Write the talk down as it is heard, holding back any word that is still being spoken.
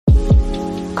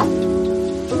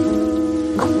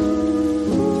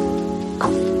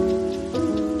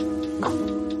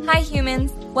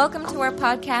Welcome to our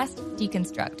podcast,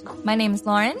 Deconstruct. My name is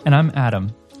Lauren. And I'm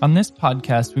Adam. On this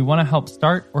podcast, we want to help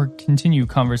start or continue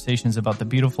conversations about the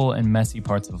beautiful and messy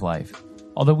parts of life.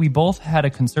 Although we both had a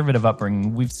conservative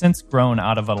upbringing, we've since grown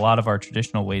out of a lot of our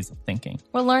traditional ways of thinking.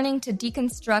 We're learning to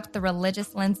deconstruct the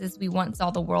religious lenses we once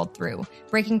saw the world through,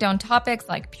 breaking down topics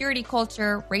like purity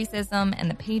culture, racism, and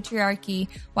the patriarchy,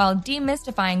 while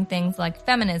demystifying things like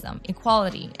feminism,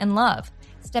 equality, and love.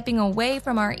 Stepping away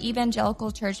from our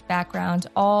evangelical church background,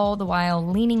 all the while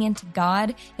leaning into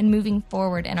God and moving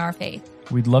forward in our faith.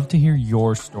 We'd love to hear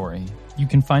your story. You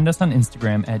can find us on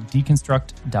Instagram at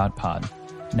deconstruct.pod.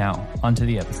 Now, onto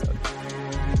the episode.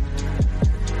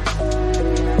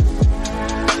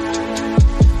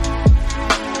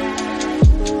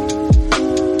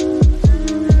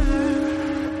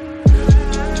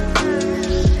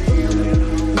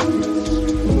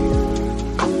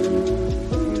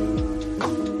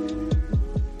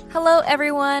 Hello,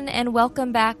 everyone, and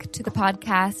welcome back to the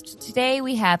podcast. Today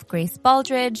we have Grace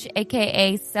Baldridge,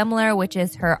 aka Semler, which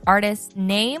is her artist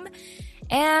name,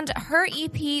 and her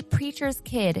EP, Preacher's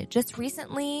Kid, just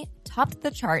recently topped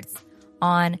the charts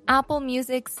on Apple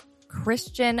Music's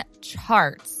Christian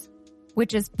charts,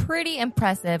 which is pretty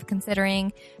impressive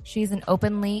considering she's an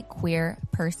openly queer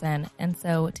person. And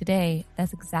so today,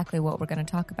 that's exactly what we're going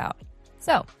to talk about.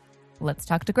 So, let's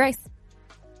talk to Grace.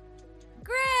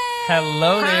 Grace!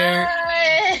 Hello there.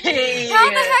 Hi. How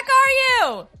the heck are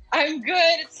you? I'm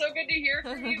good. It's so good to hear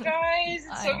from you guys.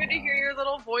 It's so good to hear your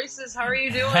little voices. How are you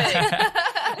doing?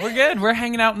 We're good. We're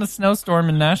hanging out in the snowstorm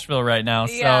in Nashville right now,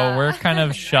 so Yeah. we're kind of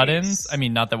Nice. shut-ins. I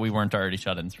mean, not that we weren't already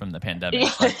shut-ins from the pandemic,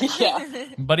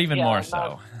 but even Yeah, more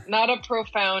so. Not a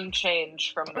profound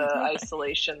change from the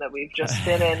isolation that we've just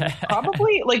been in.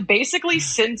 Probably, basically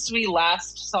since we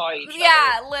last saw each other.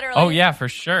 Yeah, literally. Oh, yeah, for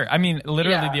sure. I mean,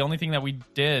 literally Yeah. the only thing that we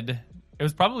did, it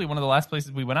was probably one of the last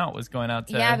places we went out was going out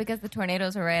to... Yeah, because the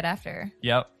tornadoes were right after.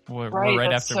 Yep, we're Right,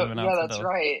 right that's after we went out to that's the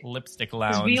right. Lipstick 'Cause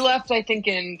Lounge. we left, I think,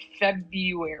 in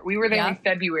February. We were there Yeah. in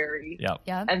February. Yep.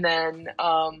 Yeah. And then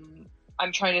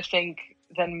I'm trying to think,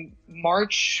 then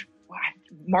March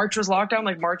was lockdown,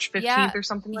 like March 15th Yeah. or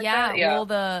something like Yeah, that. Yeah. well,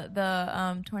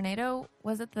 the tornado,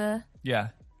 was it the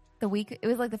week? It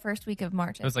was like the first week of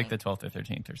March. It was like the 12th or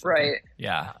 13th or something. Right.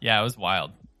 Yeah, it was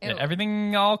wild. Ew.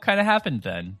 Everything all kind of happened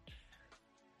then.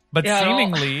 But Yeah,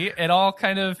 seemingly, it all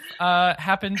kind of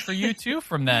happened for you too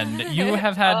from then. You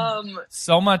have had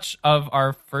so much of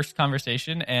our first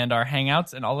conversation and our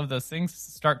hangouts and all of those things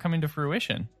start coming to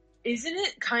fruition. Isn't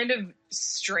it kind of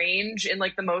strange in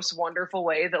the most wonderful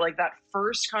way that that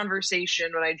first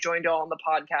conversation when I joined y'all on the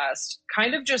podcast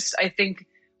kind of just, I think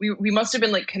we must have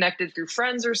been connected through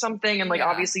friends or something, and Yeah.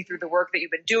 obviously through the work that you've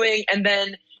been doing, and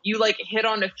then you hit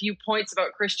on a few points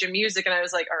about Christian music, and I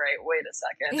was like, all right, wait a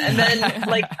second. And then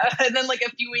and then a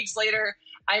few weeks later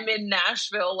I'm in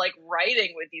Nashville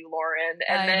writing with you, Lauren,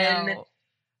 and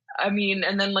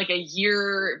then a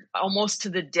year almost to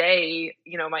the day,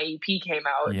 my EP came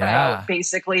out Yeah. about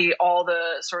basically all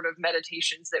the sort of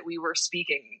meditations that we were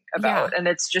speaking about. Yeah. And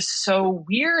it's just so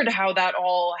weird how that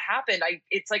all happened.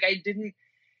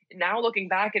 Now looking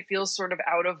back, it feels sort of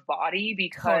out of body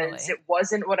because Totally. it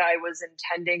wasn't what I was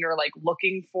intending or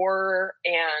looking for.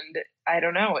 And I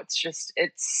don't know,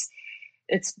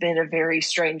 it's been a very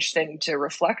strange thing to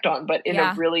reflect on, but in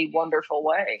Yeah. a really wonderful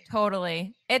way.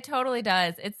 Totally. It totally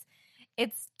does.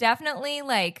 It's definitely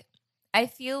I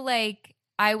feel like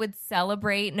I would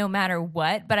celebrate no matter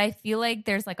what, but I feel like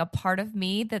there's a part of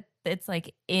me that it's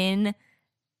in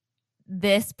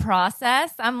this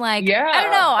process. I'm Yeah. I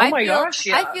don't know. Oh my gosh,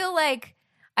 yeah. I feel like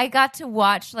I got to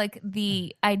watch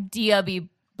the idea be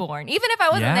born. Even if I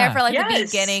wasn't there Yeah. for the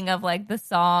Yes. beginning of the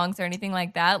songs or anything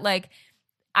like that.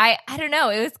 I don't know.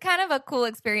 It was kind of a cool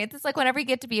experience. It's whenever you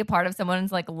get to be a part of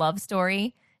someone's love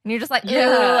story and you're just ooh,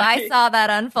 Yeah. I saw that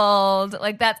unfold.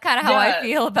 That's kind of how I Yeah.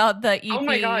 feel about the EP. Oh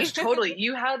my gosh, totally.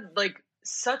 You had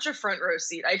such a front row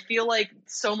seat. I feel like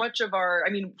so much of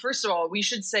first of all, we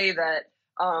should say that,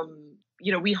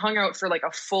 we hung out for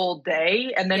a full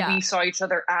day, and then Yeah. we saw each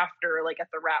other after at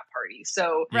the wrap party.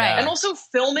 So, Right. and also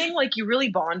filming, you really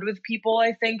bond with people,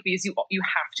 I think, because you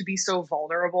have to be so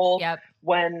vulnerable. Yep.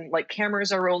 When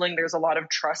cameras are rolling. There's a lot of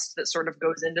trust that sort of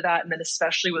goes into that. And then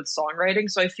especially with songwriting.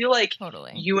 So I feel like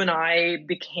Totally. you and I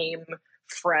became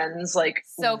friends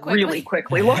So quickly. really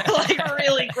quickly.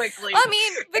 Really quickly. I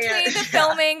mean, between the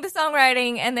filming, the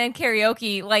songwriting, and then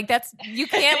karaoke, that's you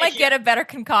can't get a better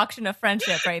concoction of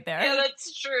friendship right there. Yeah,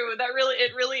 that's true.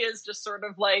 It really is just sort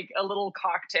of a little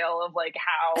cocktail of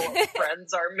how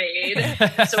friends are made.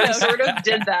 So we sort of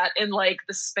did that in the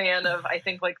span of I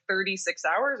think 36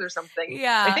 hours or something.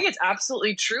 Yeah. I think it's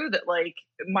absolutely true that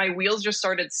my wheels just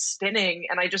started spinning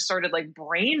and I just started like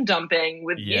brain dumping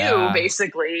with Yeah. you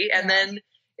basically. And then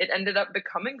it ended up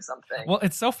becoming something. Well,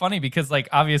 it's so funny because like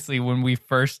obviously when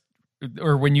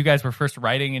you guys were first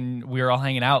writing and we were all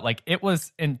hanging out, like it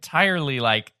was entirely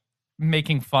like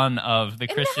making fun of the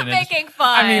Christian making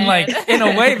fun. I mean, like in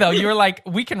a way though, you were like,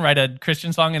 we can write a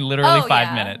Christian song in literally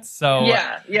 5 minutes. So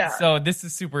yeah. So this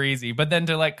is super easy. But then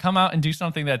to like come out and do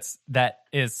something that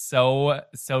is so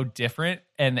different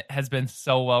and has been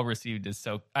so well received is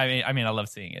so. I mean, I love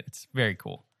seeing it. It's very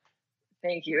cool.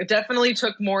 Thank you. It definitely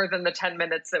took more than the 10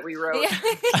 minutes that we wrote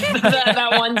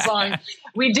that one song.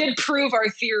 We did prove our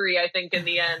theory, I think, in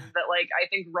the end, that like I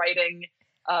think writing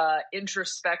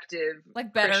introspective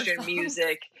like better Christian songs.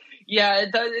 Music,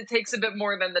 it takes a bit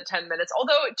more than the 10 minutes.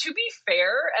 Although, to be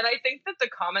fair, and I think that the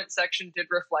comment section did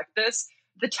reflect this,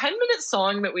 the 10-minute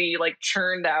song that we like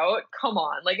churned out, come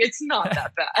on, like it's not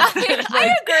that bad.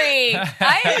 I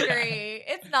agree.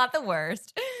 It's not the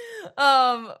worst.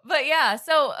 But yeah,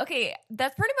 so okay,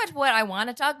 that's pretty much what I want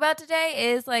to talk about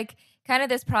today is like kind of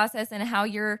this process and how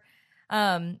you're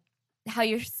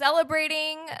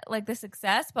celebrating like the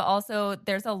success, but also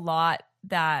there's a lot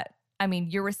that, I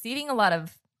mean, you're receiving a lot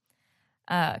of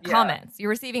comments. You're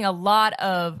receiving a lot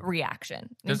of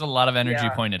reaction. There's a lot of energy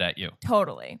pointed at you.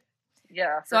 Totally.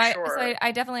 Yeah, So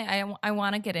I definitely I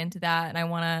want to get into that, and I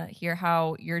want to hear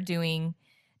how you're doing,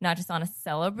 not just on a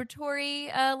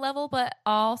celebratory level, but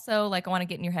also like I want to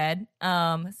get in your head.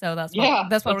 So that's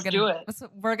what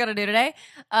we're gonna do today.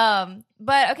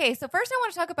 But okay, so first I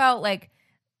want to talk about like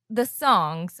the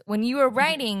songs when you were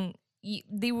writing.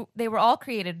 They were all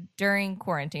created during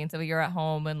quarantine, so you're at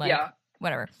home and like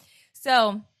whatever.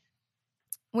 So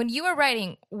when you were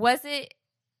writing, was it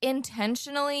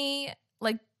intentionally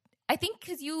like? I think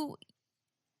because you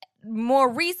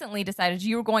more recently decided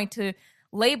you were going to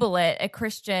label it a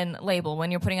Christian label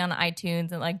when you're putting on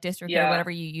iTunes and like DistroKid or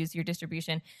whatever you use your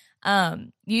distribution.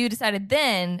 You decided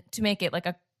then to make it like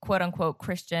a quote unquote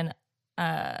Christian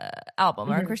album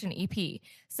or a Christian EP.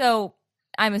 So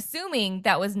I'm assuming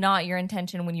that was not your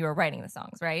intention when you were writing the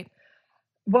songs, right?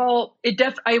 Well,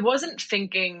 I wasn't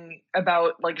thinking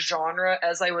about like genre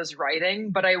as I was writing,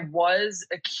 but I was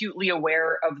acutely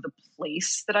aware of the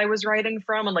place that I was writing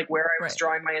from and like where I was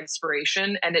drawing my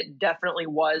inspiration. And it definitely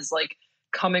was like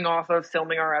coming off of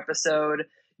filming our episode,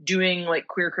 doing like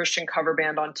queer Christian cover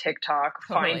band on TikTok,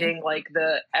 finding like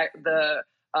the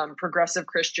progressive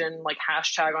Christian like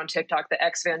hashtag on TikTok, the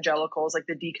ex-evangelicals, like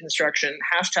the deconstruction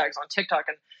hashtags on TikTok.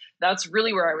 And that's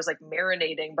really where I was like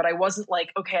marinating, but I wasn't like,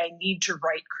 okay, I need to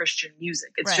write Christian music.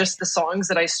 It's just the songs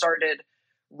that I started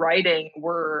writing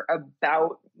were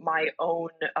about my own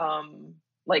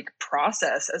like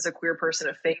process as a queer person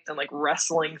of faith and like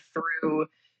wrestling through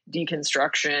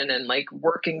deconstruction and like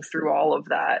working through all of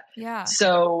that. Yeah.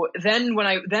 So then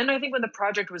I think when the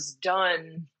project was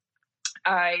done,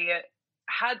 I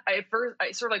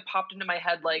sort of like popped into my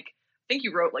head like, I think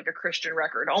you wrote like a Christian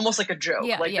record, almost like a joke.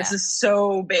 This is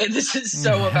so bad. This is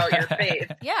so about your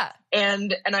faith. Yeah.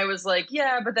 And I was like,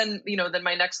 yeah, but then, then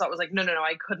my next thought was like, no,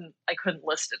 I couldn't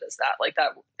list it as that. Like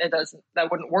that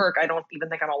wouldn't work. I don't even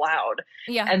think I'm allowed.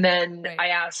 Yeah. And then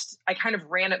I kind of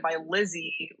ran it by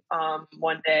Lizzie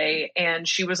one day and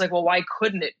she was like, well, why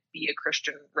couldn't it be a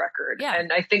Christian record? Yeah.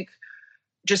 And I think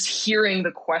just hearing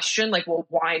the question, like, well,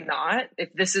 why not?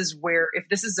 If this is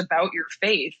about your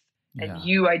faith, and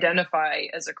you identify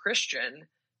as a Christian,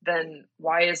 then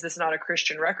why is this not a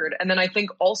Christian record? And then I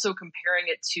think also comparing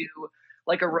it to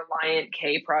like a Reliant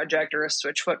K project or a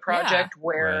Switchfoot project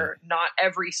where not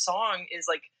every song is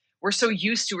like, we're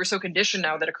so conditioned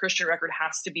now that a Christian record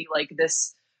has to be like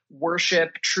this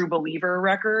worship true believer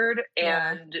record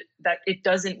and that it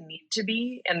doesn't need to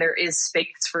be. And there is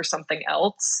space for something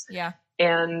else. Yeah.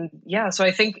 And so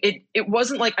I think it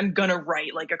wasn't like I'm gonna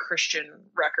write like a Christian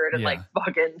record and like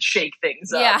fucking shake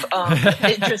things up.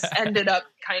 It just ended up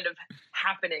kind of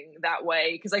happening that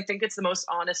way because I think it's the most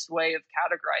honest way of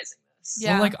categorizing this.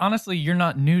 Yeah. Well, like honestly, you're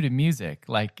not new to music.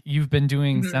 Like you've been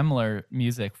doing similar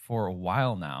music for a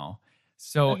while now.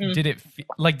 So did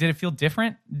it feel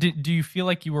different? Do you feel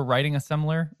like you were writing a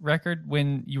similar record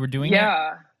when you were doing it?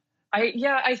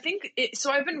 I think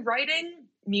so I've been writing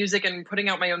music and putting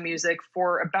out my own music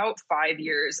for about 5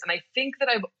 years. And I think that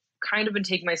I've kind of been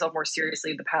taking myself more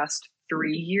seriously the past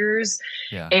 3 years.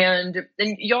 Yeah. And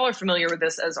y'all are familiar with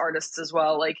this as artists as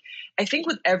well. Like, I think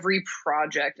with every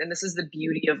project, and this is the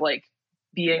beauty of like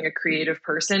being a creative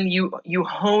person, you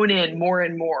hone in more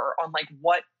and more on like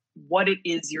what what it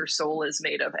is your soul is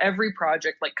made of. Every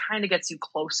project like kind of gets you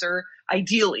closer,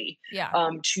 ideally,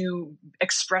 to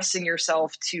expressing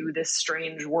yourself to this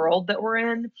strange world that we're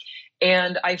in.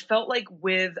 And I felt like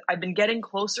I've been getting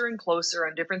closer and closer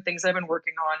on different things I've been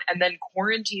working on, and then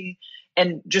quarantine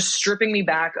and just stripping me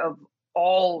back of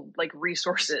all like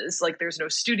resources. Like there's no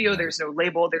studio, there's no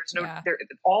label, there's no,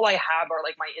 all I have are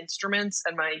like my instruments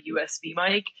and my USB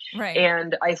mic. Right.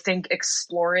 And I think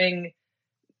exploring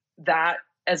that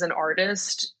as an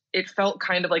artist, it felt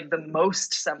kind of like the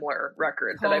most similar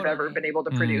record that I've ever been able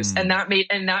to produce. And that made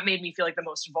me feel like the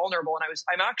most vulnerable. And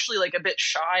I'm actually like a bit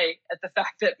shy at the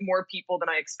fact that more people than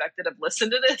I expected have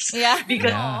listened to this. Yeah.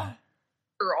 Because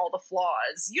for all the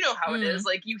flaws, you know how it is.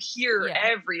 Like you hear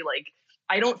every, like,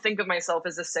 I don't think of myself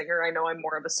as a singer. I know I'm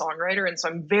more of a songwriter. And so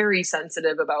I'm very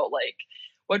sensitive about like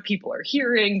what people are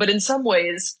hearing. But in some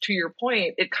ways, to your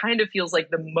point, it kind of feels like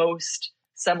the most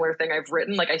similar thing I've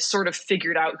written. Like I sort of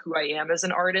figured out who I am as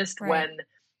an artist when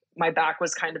my back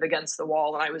was kind of against the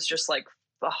wall. And I was just like,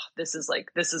 this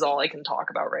is all I can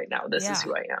talk about right now. This is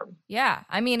who I am. Yeah.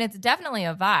 I mean, it's definitely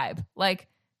a vibe. Like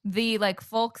the like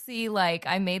folksy, like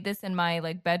I made this in my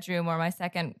like bedroom or my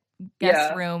second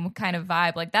guest room kind of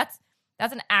vibe. Like that's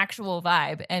an actual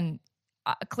vibe, and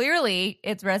clearly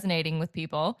it's resonating with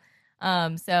people.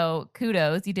 So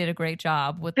kudos, you did a great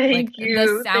job with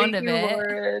the sound of it.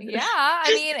 Lauren. Yeah,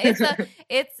 I mean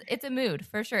it's a mood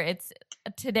for sure. It's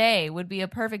today would be a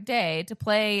perfect day to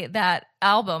play that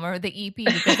album or the EP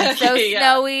because it's so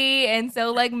snowy and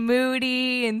so like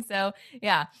moody, and so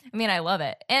I mean I love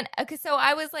it. And okay, so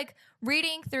I was like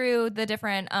reading through the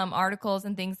different articles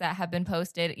and things that have been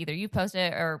posted, either you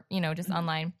posted or just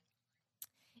online.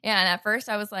 Yeah, and at first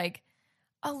I was like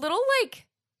a little like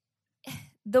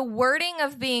the wording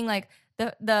of being like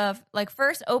the like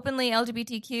first openly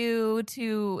LGBTQ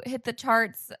to hit the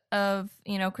charts of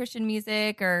Christian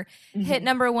music or hit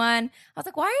number one. I was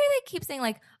like, why do they keep saying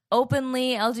like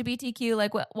openly LGBTQ?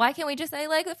 Like, why can't we just say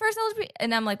like the first LGBT?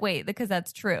 And I'm like, wait, because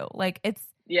that's true. Like it's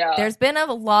there's been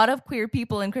a lot of queer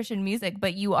people in Christian music,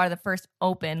 but you are the first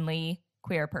openly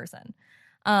queer person.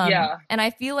 And I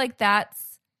feel like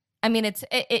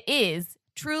it is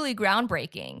truly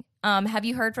groundbreaking. Have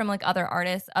you heard from like other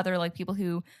artists, other like people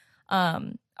who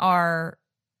are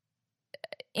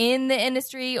in the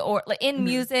industry or like in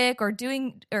music or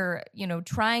doing or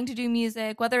trying to do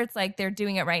music, whether it's like they're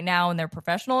doing it right now and they're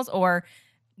professionals, or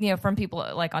from people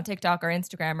like on TikTok or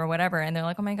Instagram or whatever, and they're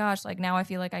like, oh my gosh, like now I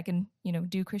feel like I can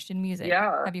do Christian music.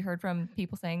 Have you heard from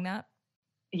people saying that?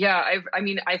 Yeah,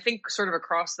 I think sort of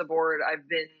across the board, I've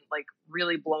been like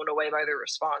really blown away by the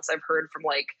response. I've heard from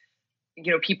like,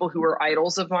 people who are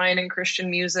idols of mine in Christian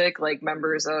music, like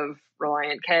members of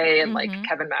Reliant K and like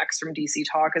Kevin Max from DC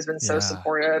Talk has been so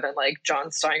supportive, and like John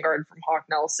Steingard from Hawk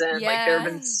Nelson. Like there have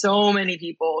been so many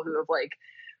people who have like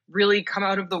really come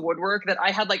out of the woodwork that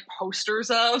I had like posters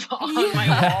of on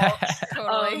my wall.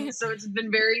 Totally. So it's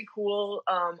been very cool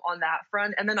on that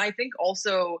front. And then I think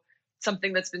also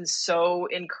something that's been so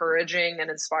encouraging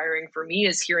and inspiring for me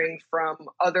is hearing from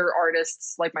other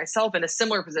artists like myself in a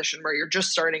similar position where you're just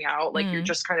starting out, like you're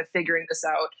just kind of figuring this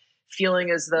out,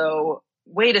 feeling as though,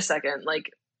 wait a second,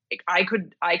 like I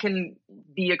can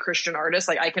be a Christian artist.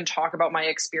 Like I can talk about my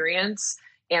experience.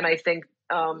 And I think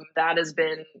that has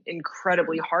been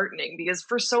incredibly heartening, because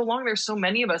for so long, there's so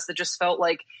many of us that just felt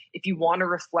like if you want to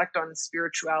reflect on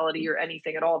spirituality or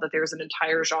anything at all, that there's an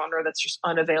entire genre that's just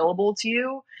unavailable to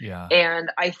you. Yeah. And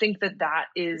I think that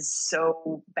is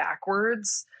so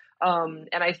backwards.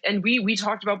 And we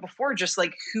talked about before, just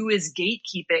like who is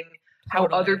gatekeeping how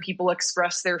other people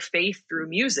express their faith through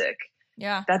music.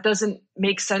 Yeah. That doesn't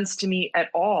make sense to me at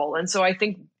all. And so I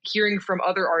think hearing from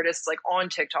other artists like on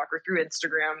TikTok or through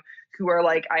Instagram who are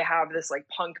like, I have this like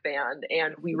punk band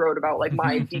and we wrote about like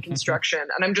my deconstruction,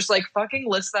 and I'm just like, fucking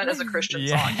list that as a Christian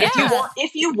song.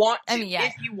 If you want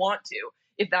to,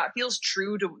 if that feels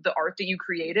true to the art that you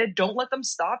created, don't let them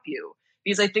stop you.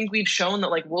 Because I think we've shown that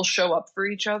like we'll show up for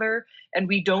each other and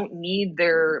we don't need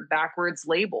their backwards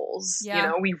labels.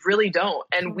 We really don't.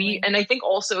 And and I think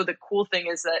also the cool thing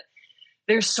is that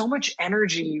there's so much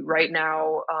energy right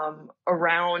now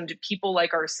around people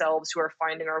like ourselves who are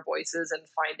finding our voices and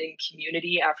finding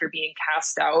community after being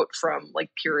cast out from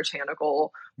like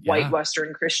puritanical white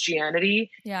Western Christianity.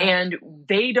 And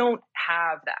they don't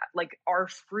have that. Like our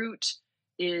fruit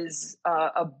is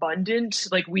abundant.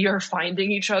 Like we are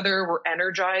finding each other. We're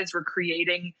energized. We're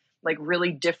creating like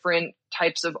really different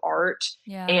types of art.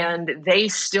 Yeah. And they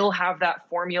still have that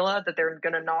formula that they're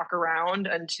going to knock around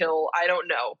until, I don't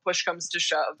know, push comes to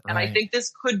shove. Right. And I think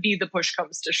this could be the push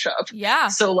comes to shove. Yeah.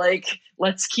 So like,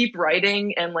 let's keep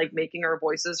writing and like making our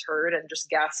voices heard and just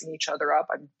gassing each other up.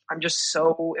 I'm just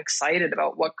so excited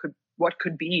about what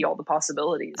could be, all the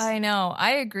possibilities. I know.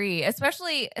 I agree.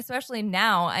 Especially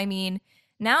now. I mean,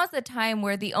 now is the time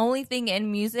where the only thing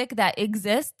in music that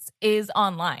exists is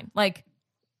online. Like,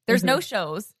 there's no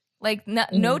shows, like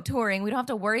no touring. We don't have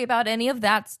to worry about any of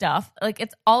that stuff. Like,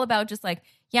 it's all about just like,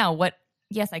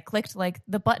 yes, I clicked like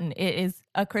the button. It is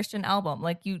a Christian album.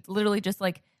 Like, you literally just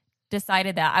like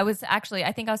decided that.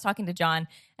 I think I was talking to John,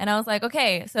 and I was like,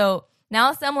 okay, so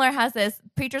now Semler has this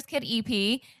Preacher's Kid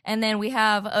EP, and then we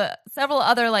have several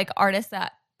other like artists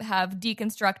that have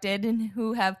deconstructed and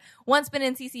who have once been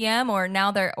in CCM or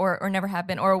now they're or never have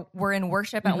been or were in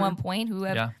worship at one point, who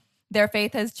have their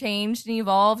faith has changed and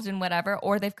evolved and whatever,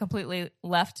 or they've completely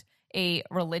left a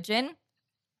religion.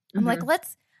 I'm like,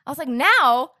 I was like,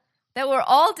 now that we're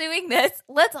all doing this,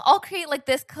 let's all create like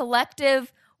this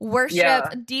collective worship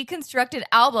deconstructed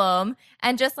album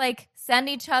and just like send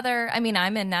each other. I mean,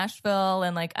 I'm in Nashville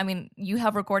and like, I mean, you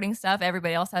have recording stuff.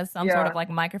 Everybody else has some sort of like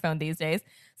microphone these days.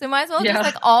 So might as well just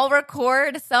like all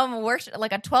record some worship,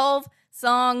 like a 12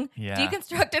 song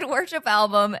deconstructed worship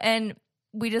album. And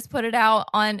we just put it out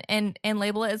on and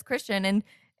label it as Christian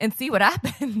and see what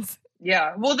happens.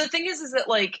 Yeah. Well, the thing is that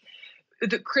like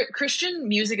the Christian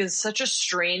music is such a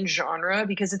strange genre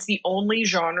because it's the only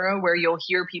genre where you'll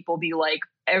hear people be like,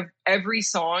 every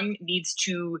song needs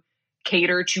to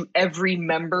cater to every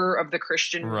member of the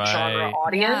Christian genre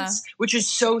audience, which is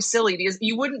so silly because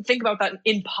you wouldn't think about that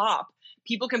in pop.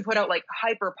 People can put out like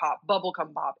hyper pop,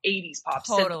 bubblegum pop, 80s pop,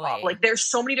 synth pop. Like there's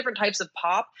so many different types of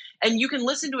pop, and you can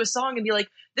listen to a song and be like,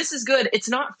 this is good. It's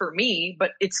not for me,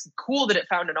 but it's cool that it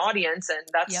found an audience, and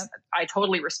that's I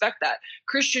totally respect that.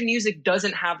 Christian music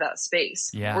doesn't have that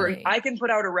space. Yeah. Where I can put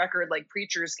out a record like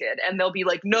Preacher's Kid and they'll be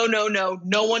like, no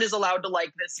one is allowed to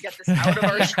like this, get this out of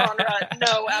our genre.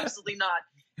 No, absolutely not.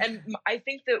 And I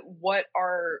think that what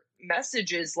our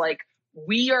message is like,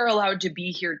 we are allowed to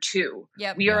be here too.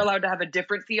 Yep. We are allowed to have a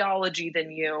different theology than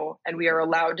you, and we are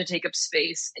allowed to take up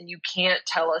space, and you can't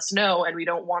tell us no, and we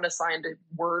don't want to sign to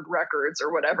Word Records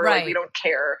or whatever. Like, we don't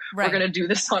care. We're going to do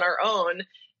this on our own.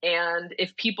 And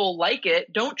if people like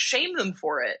it, don't shame them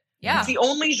for it. Yeah. It's the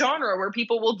only genre where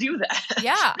people will do that.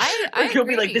 Yeah. I You'll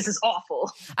be like, this is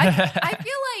awful. I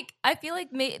feel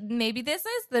like maybe this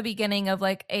is the beginning of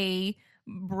like a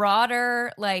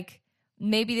broader, like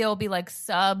maybe there'll be like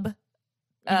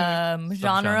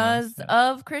genres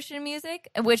of Christian music,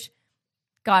 which,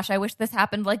 gosh, I wish this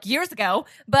happened like years ago,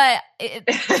 but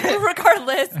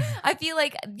regardless, I feel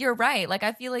like you're right. Like,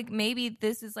 I feel like maybe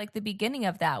this is like the beginning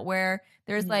of that, where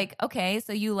there's like, okay,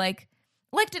 so you like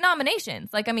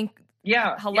denominations. Like, I mean, we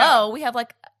have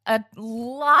like a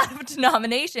lot of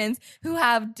denominations who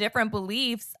have different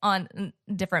beliefs on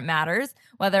different matters,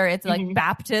 whether it's like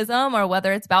baptism or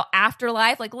whether it's about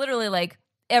afterlife, like literally like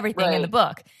everything in the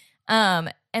book.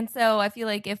 And so I feel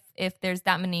like if there's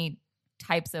that many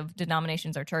types of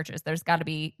denominations or churches, there's got to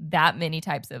be that many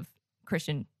types of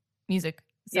Christian music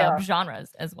subgenres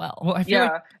as well. Well, I feel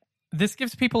like this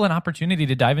gives people an opportunity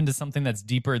to dive into something that's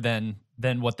deeper than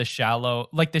what the shallow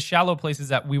places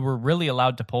that we were really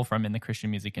allowed to pull from in the Christian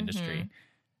music industry.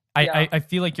 I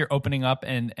feel like you're opening up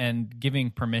and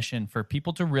giving permission for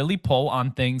people to really pull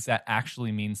on things that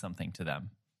actually mean something to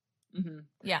them. Mm-hmm.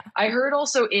 Yeah. I heard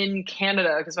also in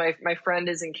Canada, because my friend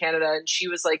is in Canada, and she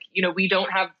was like, we don't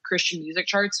have Christian music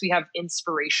charts. We have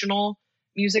inspirational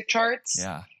music charts.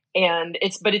 Yeah. And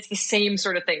it's the same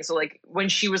sort of thing. So like when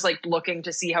she was like looking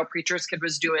to see how Preacher's Kid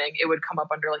was doing, it would come up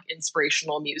under like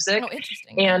inspirational music. Oh,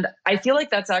 interesting. And I feel like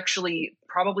that's actually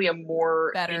probably a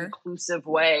more inclusive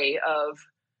way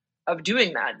of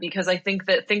doing that, because I think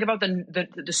about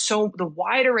the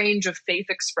wider range of faith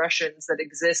expressions that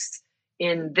exist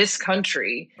in this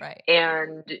country, right?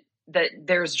 And that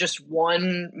there's just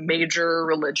one major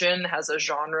religion has a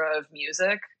genre of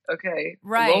music. Okay,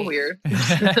 right? A little weird.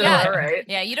 Yeah, all right.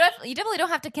 Yeah, you definitely don't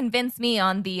have to convince me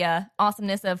on the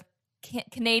awesomeness of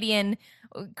Canadian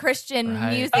Christian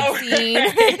music scene.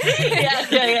 Yeah.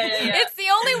 It's the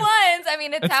only ones. I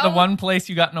mean, it's how the one place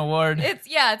you got an award. It's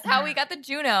how we got the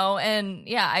Juno, and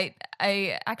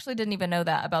I actually didn't even know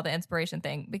that about the inspiration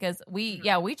thing, because we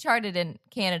charted in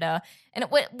Canada, and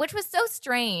which was so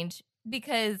strange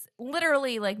because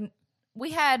literally like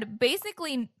we had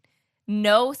basically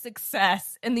no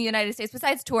success in the United States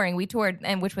besides touring. We toured,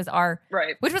 and which was our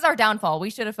downfall. We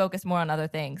should have focused more on other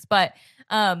things. But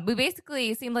we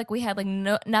basically seemed like we had like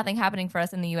nothing happening for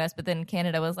us in the US, but then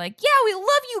Canada was like, yeah, we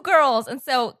love you girls. And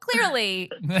so clearly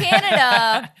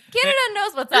Canada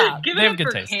knows what's up. Give they it have up good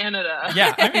for taste. Canada.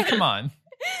 Yeah, I mean, come on.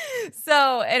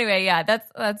 So anyway, yeah,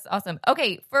 that's awesome.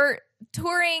 Okay, for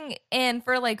touring and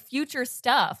for like future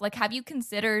stuff, like have you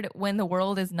considered when the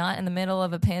world is not in the middle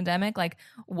of a pandemic, like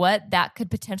what that could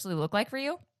potentially look like for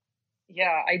you? Yeah,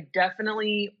 I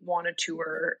definitely want to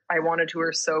tour. I want to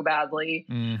tour so badly.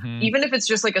 Mm-hmm. Even if it's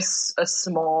just like a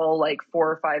small, like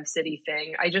 4 or 5 city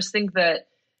thing. I just think that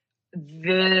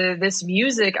this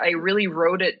music, I really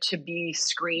wrote it to be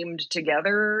screamed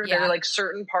together. Yeah. There are like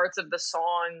certain parts of the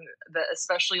song that,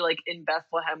 especially like in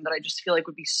Bethlehem, that I just feel like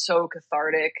would be so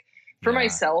cathartic for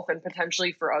myself and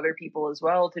potentially for other people as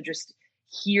well to just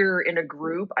hear in a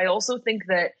group. I also think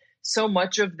that so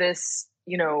much of this,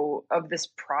 you know, of this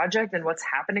project and what's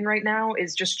happening right now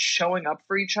is just showing up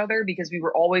for each other, because we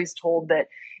were always told that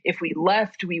if we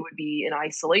left, we would be in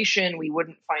isolation, we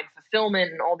wouldn't find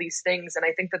fulfillment and all these things. And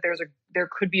I think that there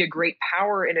could be a great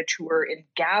power in a tour in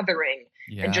gathering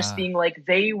and just being like,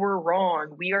 they were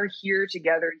wrong. We are here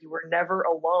together. You were never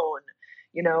alone.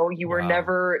 You know, you were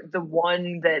never the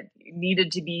one that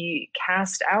needed to be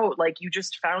cast out. Like, you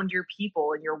just found your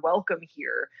people and you're welcome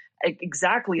here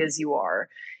exactly as you are.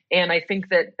 And I think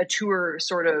that a tour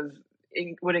sort of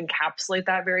would encapsulate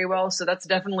that very well. So that's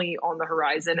definitely on the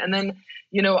horizon. And then,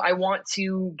 you know, I want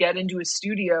to get into a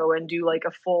studio and do like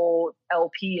a full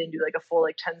LP and do like a full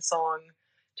like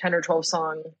 10 or 12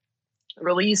 song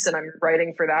release. And I'm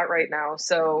writing for that right now.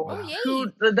 So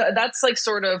that's like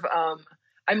sort of,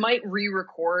 I might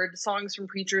re-record songs from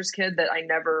Preacher's Kid that I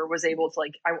never was able to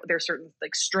like, there's certain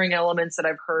like string elements that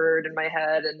I've heard in my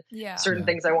head and certain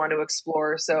things I want to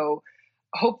explore. So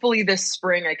hopefully this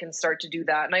spring I can start to do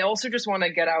that. And I also just want to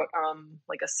get out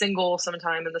like a single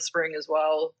sometime in the spring as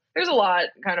well. There's a lot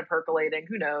kind of percolating.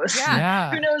 Who knows?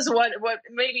 Yeah. Who knows what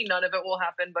maybe none of it will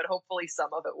happen, but hopefully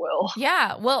some of it will.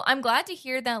 Yeah. Well, I'm glad to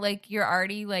hear that like you're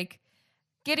already like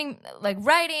getting like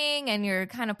writing and you're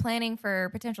kind of planning for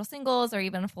potential singles or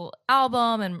even a full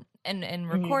album and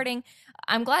recording.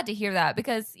 I'm glad to hear that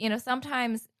because, you know,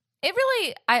 sometimes it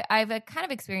really, I've kind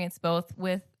of experienced both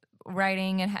with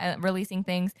writing and releasing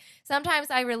things. Sometimes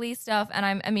I release stuff and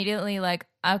I'm immediately like,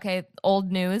 okay,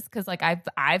 old news. Cause like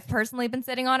I've personally been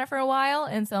sitting on it for a while.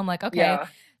 And so I'm like, okay,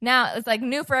 now it's like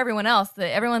new for everyone else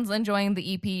that everyone's enjoying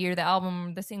the EP or the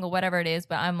album, the single, whatever it is,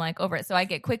 but I'm like over it. So I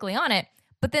get quickly on it.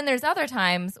 But then there's other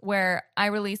times where I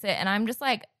release it and I'm just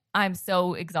like, I'm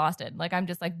so exhausted. Like I'm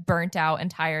just like burnt out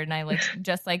and tired. And I like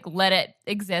just like let it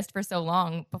exist for so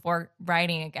long before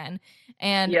writing again.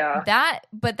 And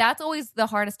but that's always the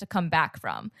hardest to come back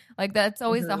from. Like that's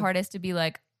always the hardest to be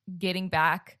like getting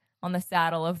back on the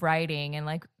saddle of writing and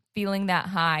like feeling that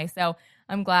high. So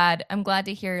I'm glad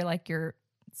to hear like you're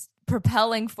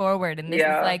propelling forward. And this is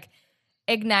like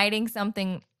igniting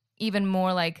something even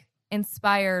more like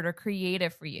inspired or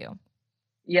creative for you.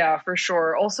 Yeah, for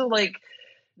sure. Also like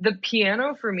the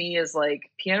piano for me is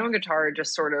like piano and guitar are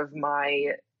just sort of my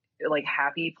like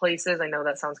happy places. I know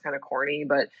that sounds kind of corny,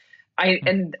 but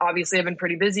and obviously I've been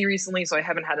pretty busy recently, so I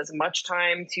haven't had as much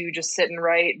time to just sit and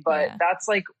write, but that's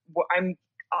like what I'm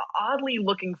oddly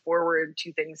looking forward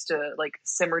to things to like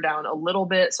simmer down a little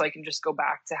bit so I can just go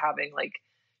back to having like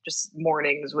just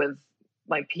mornings with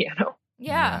my piano.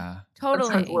 Yeah, totally.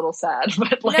 That sounds a little sad,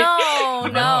 but like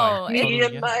no, me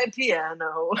and my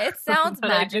piano. It sounds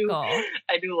magical.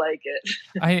 I do like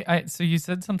it. So you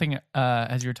said something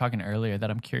as you were talking earlier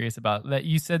that I'm curious about. That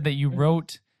you said that you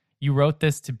wrote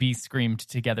this to be screamed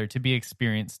together, to be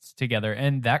experienced together,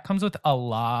 and that comes with a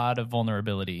lot of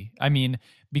vulnerability. I mean,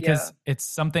 because it's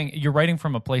something you're writing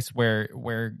from a place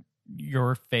where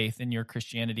your faith and your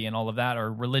Christianity and all of that,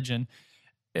 or religion,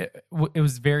 it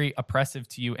was very oppressive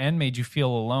to you and made you feel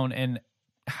alone. And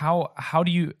how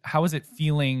is it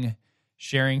feeling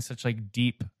sharing such like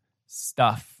deep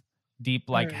stuff, deep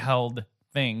like held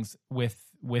things with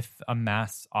a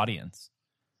mass audience?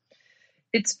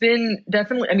 It's been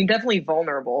definitely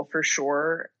vulnerable for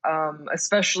sure.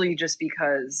 Especially just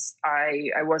because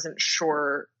I wasn't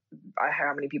sure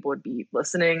how many people would be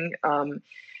listening.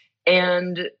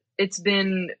 And it's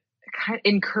been kind of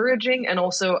encouraging. And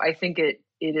also I think it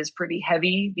is pretty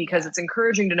heavy because it's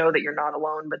encouraging to know that you're not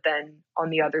alone. But then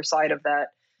on the other side of that,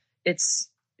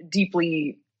 it's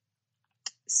deeply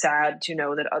sad to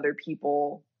know that other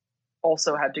people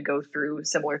also had to go through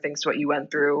similar things to what you went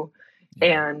through.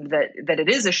 And that it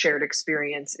is a shared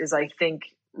experience is, I think,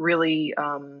 really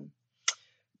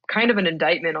kind of an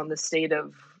indictment on the state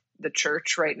of the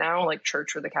church right now, like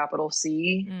church with a capital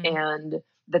C, and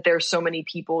that there's so many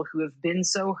people who have been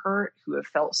so hurt, who have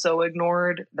felt so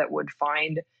ignored, that would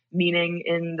find meaning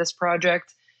in this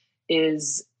project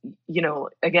is, you know,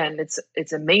 again,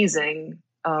 it's amazing.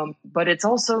 But it's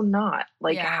also not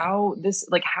like how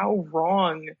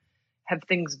wrong have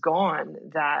things gone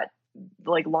that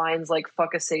like lines like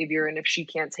fuck a savior and if she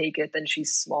can't take it then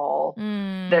she's small,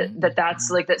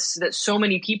 that so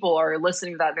many people are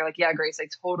listening to that and they're like, yeah, Grace, I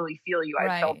totally feel you.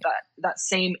 I felt that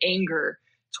same anger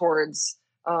towards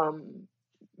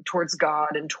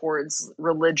God and towards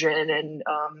religion and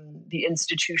the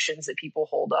institutions that people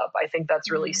hold up. I think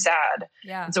that's really sad.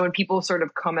 Yeah. And so when people sort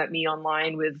of come at me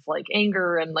online with like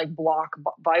anger and like block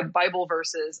Bible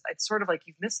verses, it's sort of like,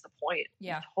 you've missed the point.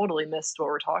 Yeah. You've totally missed what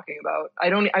we're talking about. I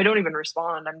don't even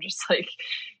respond. I'm just like,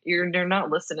 they're not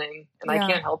listening and I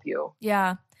can't help you.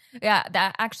 Yeah. Yeah,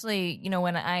 that actually, you know,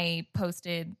 when I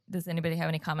posted, does anybody have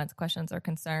any comments, questions, or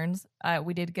concerns?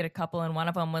 We did get a couple, and one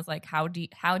of them was like, how do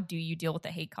you deal with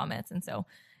the hate comments? And so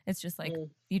it's just like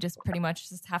you just pretty much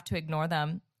just have to ignore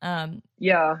them.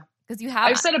 Yeah, because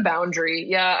I've set a boundary.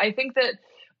 Yeah, I think that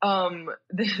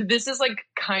this is like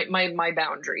my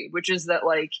boundary, which is that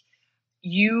like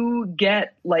you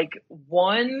get like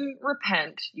one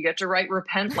repent. You get to write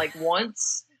repent like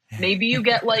once. Maybe you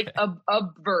get like a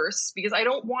verse, because I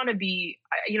don't want to be,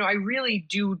 you know, I really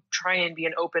do try and be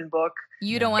an open book.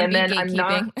 You don't want to be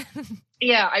gatekeeping.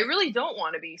 Yeah, I really don't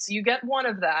want to be. So you get one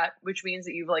of that, which means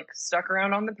that you've like stuck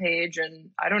around on the page, and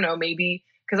I don't know, maybe,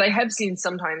 because I have seen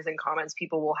sometimes in comments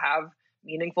people will have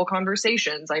meaningful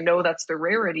conversations. I know that's the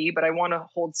rarity, but I want to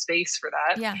hold space for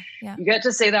that. Yeah. You get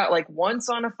to say that like once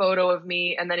on a photo of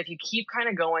me, and then if you keep kind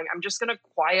of going, I'm just going to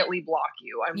quietly block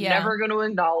you. I'm never going to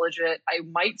acknowledge it. I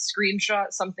might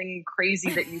screenshot something crazy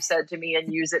that you said to me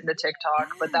and use it in the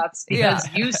TikTok, but that's because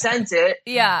you sent it.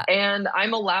 Yeah. And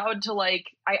I'm allowed to like,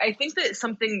 I think that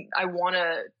something I want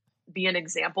to be an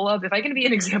example of, if I can be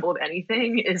an example of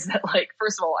anything, is that like,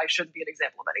 first of all, I shouldn't be an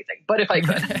example of anything, but if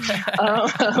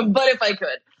I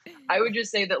could, I would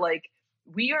just say that like,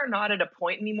 we are not at a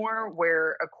point anymore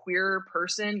where a queer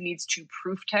person needs to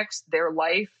proof text their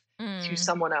life to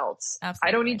someone else. Absolutely.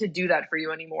 I don't need to do that for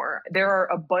you anymore. There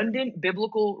are abundant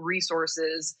biblical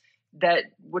resources that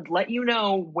would let you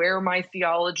know where my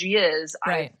theology is.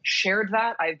 I've shared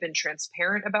that. I've been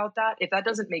transparent about that. If that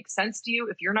doesn't make sense to you,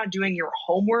 if you're not doing your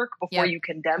homework before you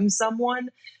condemn someone,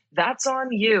 that's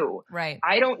on you. Right.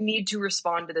 I don't need to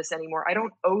respond to this anymore. I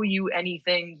don't owe you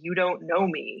anything. You don't know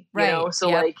me. You know? So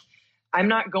like, I'm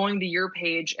not going to your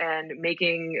page and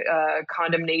making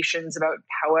condemnations about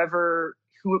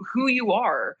who you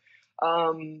are.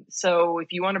 So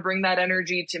if you want to bring that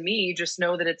energy to me, just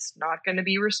know that it's not going to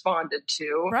be responded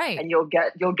to. Right. And you'll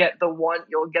get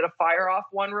a fire off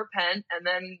one repent, and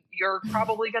then you're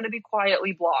probably going to be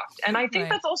quietly blocked. And I think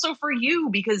that's also for you,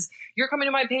 because you're coming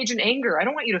to my page in anger. I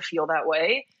don't want you to feel that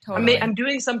way. Totally. I'm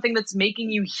doing something that's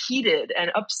making you heated and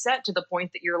upset to the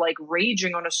point that you're like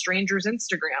raging on a stranger's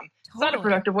Instagram. It's not a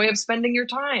productive way of spending your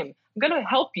time. I'm going to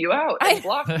help you out and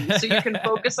block you so you can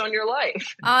focus on your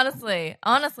life. Honestly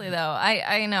though,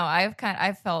 I know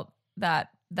I've felt that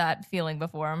feeling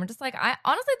before. I'm just like,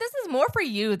 honestly, this is more for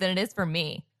you than it is for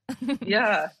me.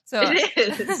 Yeah, so it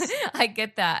is. I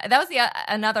get that. That was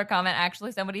another comment.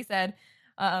 Actually, somebody said,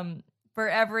 for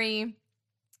every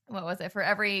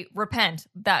repent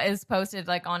that is posted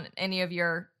like on any of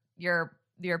your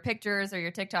pictures or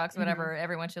your TikToks, whatever,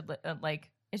 everyone should like,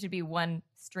 it should be one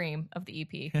stream of the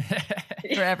EP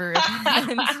for every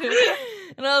repent.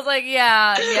 And I was like,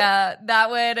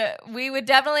 we would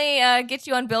definitely get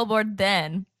you on Billboard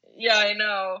then. Yeah, I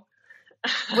know.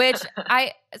 What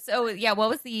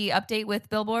was the update with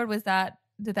Billboard? Did that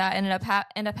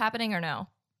end up happening or no?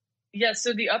 Yeah,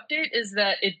 so the update is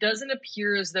that it doesn't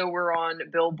appear as though we're on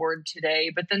Billboard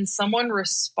today, but then someone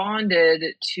responded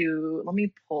to, let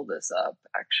me pull this up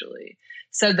actually,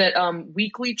 said that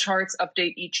weekly charts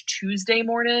update each Tuesday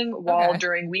morning, while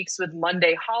during weeks with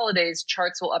Monday holidays,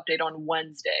 charts will update on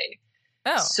Wednesday.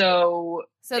 Oh. So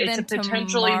it's then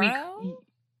potentially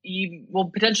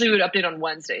potentially would update on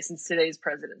Wednesday, since today's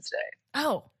President's Day.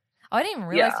 Oh, I didn't even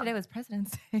realize today was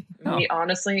President's Day. Me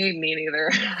neither.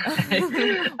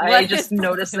 I just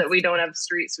noticed that we don't have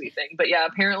street sweeping. But yeah,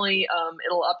 apparently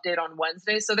it'll update on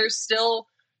Wednesday. So there's still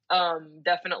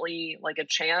definitely like a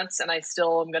chance. And I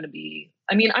still am going to be,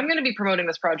 I'm going to be promoting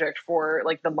this project for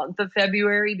like the month of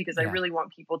February, because I really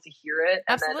want people to hear it.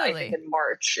 Absolutely. And then I think in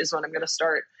March is when I'm going to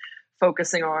start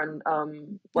focusing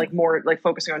on like more like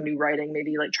focusing on new writing,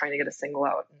 maybe like trying to get a single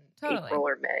out in April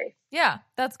or May. Yeah,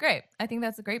 that's great. I think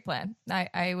that's a great plan.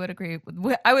 I would agree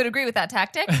with that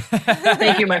tactic.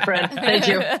 Thank you, my friend. Thank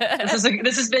you.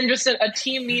 This has been just a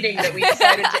team meeting that we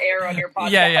decided to air on your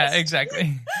podcast. Yeah,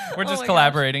 exactly. We're just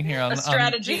collaborating here on a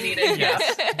strategy meeting.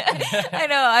 Yes. I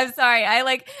know. I'm sorry.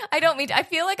 I don't mean to, I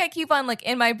feel like I keep on like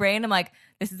in my brain. I'm like,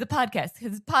 this is a podcast.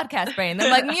 His podcast brain.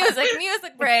 Then I'm like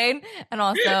music brain. And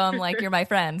also I'm like, you're my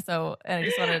friend. So and I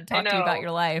just wanted to talk to you about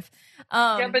your life.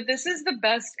 Yeah, but this is the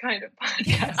best kind of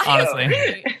podcast.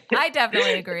 Honestly. I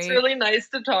definitely agree. It's really nice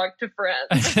to talk to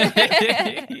friends.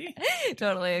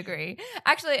 Totally agree.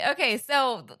 Actually, okay,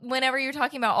 so whenever you're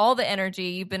talking about all the energy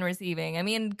you've been receiving, I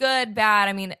mean, good, bad,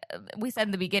 I mean, we said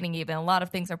in the beginning even, a lot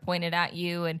of things are pointed at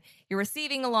you and you're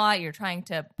receiving a lot, you're trying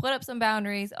to put up some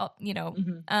boundaries, you know.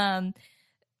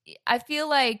 I feel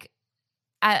like,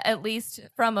 at least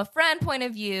from a friend point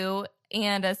of view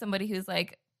and as somebody who's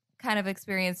like kind of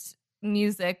experienced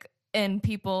music and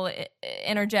people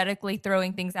energetically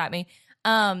throwing things at me,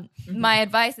 my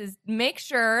advice is make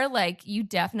sure like you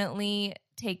definitely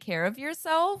take care of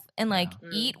yourself and like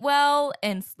eat well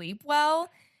and sleep well,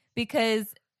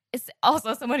 because it's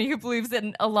also somebody who believes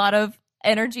in a lot of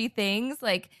energy things,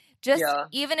 like just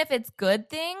even if it's good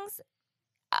things,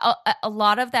 a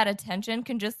lot of that attention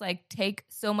can just like take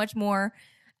so much more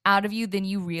out of you than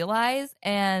you realize.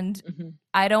 And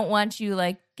I don't want you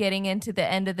like getting into the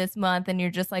end of this month and you're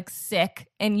just like sick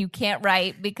and you can't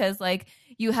write because like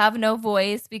you have no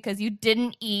voice, because you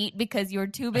didn't eat, because you're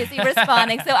too busy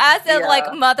responding. So as a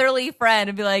like motherly friend,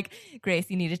 and be like, Grace,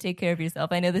 you need to take care of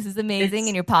yourself. I know this is amazing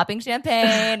and you're popping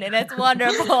champagne and it's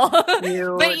wonderful. But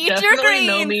eat your greens. You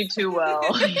know me too well.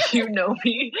 You know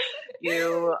me.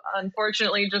 You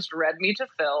unfortunately just read me to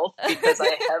filth because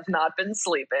I have not been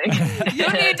sleeping. You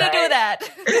need to do that.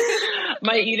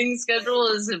 My eating schedule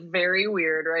is very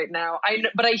weird right now.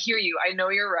 But I hear you. I know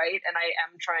you're right. And I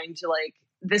am trying to like,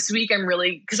 this week I'm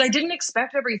really, because I didn't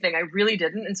expect everything. I really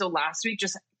didn't. And so last week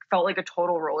just felt like a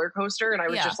total roller coaster. And I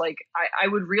was just like, I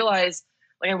would realize,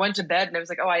 like I went to bed and I was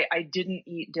like, oh, I didn't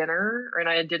eat dinner, and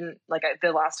I didn't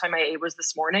the last time I ate was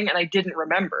this morning, and I didn't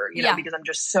remember, you know, because I'm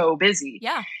just so busy.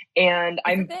 Yeah. And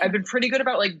I've been pretty good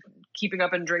about like keeping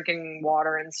up and drinking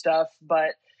water and stuff,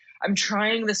 but I'm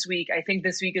trying this week. I think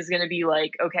this week is going to be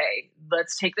like, okay,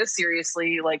 let's take this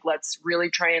seriously. Like, let's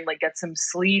really try and like get some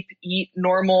sleep, eat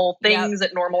normal things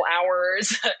at normal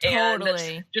hours.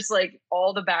 Totally. And just like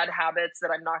all the bad habits that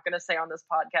I'm not going to say on this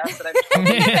podcast that I've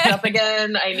totally picked up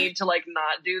again. I need to like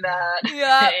not do that.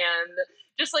 Yeah. And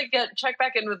just like check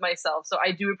back in with myself. So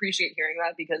I do appreciate hearing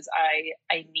that because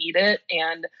I need it,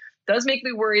 and does make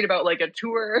me worried about like a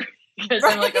tour. Because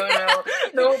I'm like, oh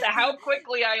no, how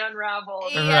quickly I unravel.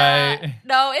 Yeah. Right.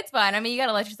 No, it's fine. I mean, you got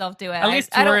to let yourself do it. At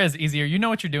least tour is easier. You know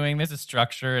what you're doing. There's a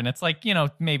structure, and it's like, you know,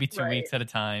 maybe 2 weeks at a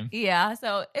time. Yeah,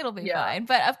 so it'll be fine.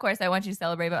 But of course, I want you to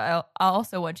celebrate, but I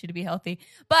also want you to be healthy.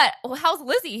 But how's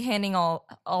Lizzie handing all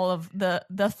of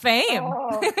the fame?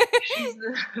 Oh, she's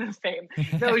the fame.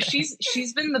 No,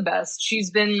 she's been the best. She's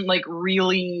been like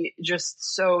really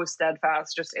just so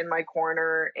steadfast, just in my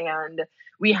corner. And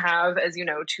we have, as you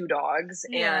know, 2 dogs,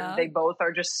 and they both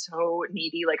are just so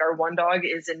needy. Like our one dog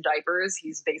is in diapers.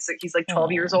 He's like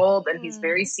 12 years old, and he's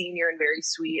very senior and very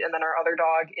sweet. And then our other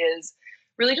dog is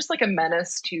really just like a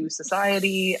menace to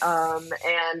society.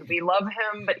 And we love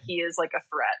him, but he is like a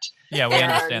threat. Yeah, we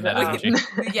understand that energy.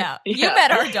 You met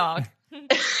our dog.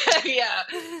 Yeah.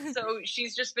 So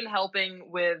she's just been helping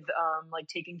with like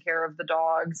taking care of the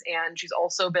dogs, and she's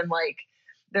also been like,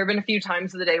 there have been a few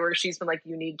times of the day where she's been like,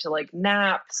 you need to like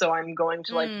nap. So I'm going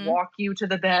to like walk you to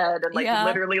the bed and like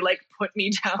literally like put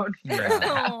me down for a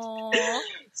nap.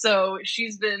 So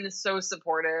she's been so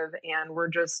supportive, and we're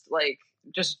just like,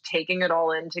 just taking it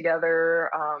all in together.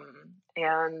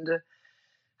 And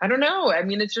I don't know. I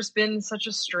mean, it's just been such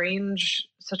a strange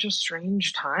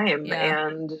time. Yeah.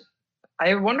 And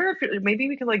I wonder if maybe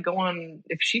we could like go on,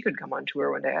 if she could come on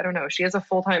tour one day. I don't know. She has a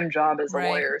full-time job as a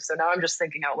lawyer. So now I'm just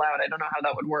thinking out loud. I don't know how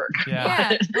that would work.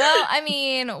 Yeah. Well, I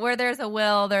mean, where there's a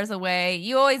will, there's a way.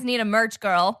 You always need a merch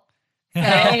girl. So.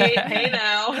 Hey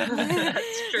now.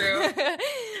 That's true.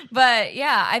 But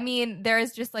yeah, I mean, there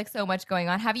is just like so much going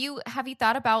on. Have you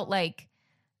thought about like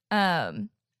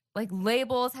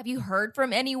labels? Have you heard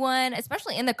from anyone,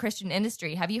 especially in the Christian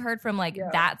industry? Have you heard from like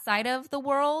that side of the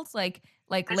world? Like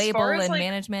label and like,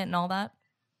 management and all that?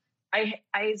 I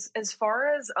as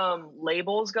far as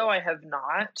labels go, I have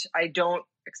not. I don't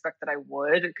expect that I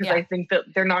would, because Yeah. I think that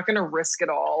they're not going to risk it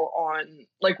all on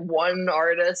like one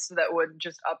artist that would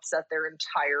just upset their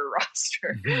entire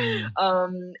roster.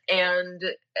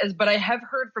 But I have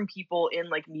heard from people in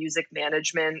like music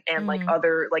management and like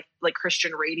other like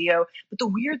Christian radio. But the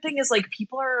weird thing is like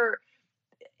people are,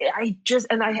 I guess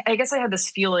I had this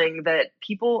feeling that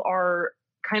people are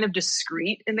kind of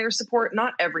discreet in their support.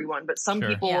 Not everyone, but some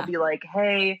people will be like,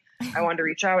 hey, I wanted to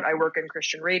reach out. I work in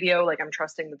Christian radio. Like, I'm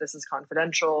trusting that this is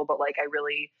confidential, but like, I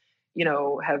really,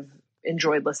 have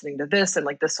enjoyed listening to this. And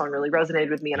like, this song really resonated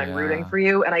with me and I'm rooting for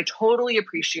you. And I totally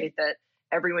appreciate that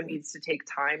everyone needs to take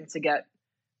time to get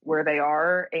where they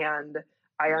are. And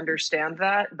I understand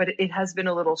that, but it has been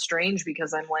a little strange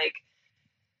because I'm like,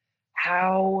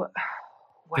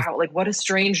 wow, like what a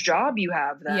strange job you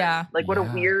have then. Yeah. Like what a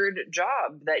weird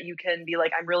job that you can be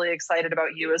like, I'm really excited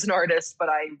about you as an artist, but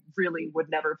I really would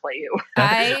never play you.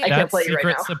 I can't play you right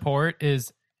now. Secret support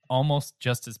is almost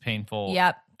just as painful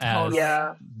as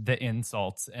the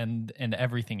insults and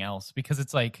everything else, because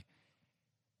it's like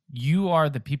you are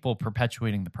the people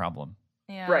perpetuating the problem.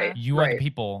 Yeah. Right. You are the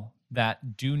people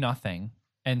that do nothing.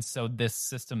 And so this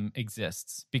system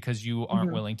exists because you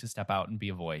aren't willing to step out and be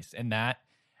a voice.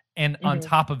 And on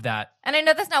top of that, and I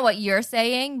know that's not what you're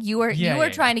saying. You were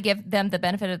trying to give them the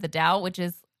benefit of the doubt, which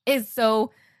is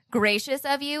so gracious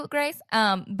of you, Grace.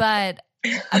 But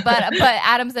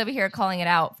Adam's over here calling it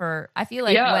out for, I feel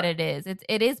like what it is.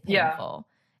 It is painful,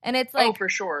 and it's like, for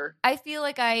sure. I feel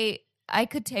like I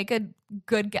could take a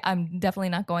good. I'm definitely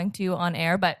not going to on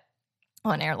air,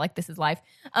 like this is live.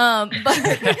 But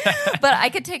I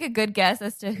could take a good guess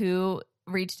as to who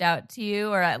reached out to you,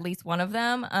 or at least one of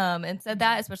them, and said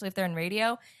that, especially if they're in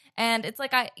radio. And it's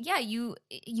like, you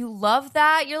love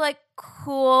that. You're like,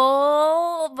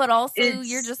 cool, but also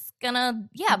you're just gonna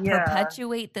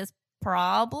perpetuate this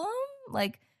problem.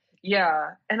 Like,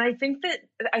 yeah. And I think the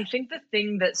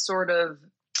thing that sort of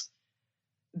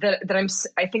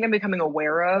I think I'm becoming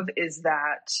aware of is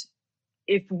that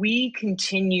if we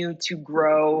continue to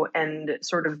grow and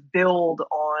sort of build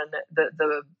on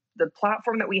the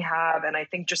platform that we have, and I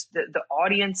think just the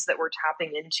audience that we're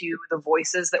tapping into, the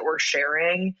voices that we're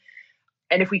sharing,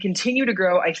 and if we continue to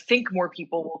grow, I think more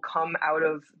people will come out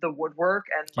of the woodwork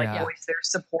and voice their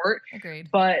support. Agreed.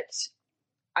 But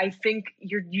I think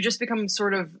you just become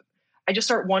sort of, I just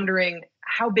start wondering,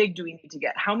 how big do we need to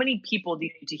get? How many people do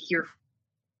you need to hear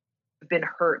been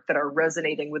hurt that are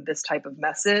resonating with this type of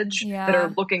message, that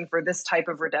are looking for this type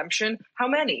of redemption? How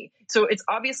many? So it's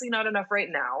obviously not enough right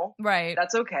now. Right.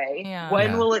 That's okay. Yeah.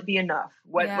 When will it be enough?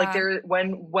 When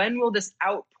will this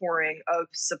outpouring of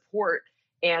support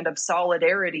and of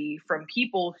solidarity from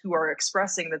people who are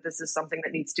expressing that this is something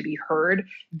that needs to be heard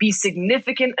be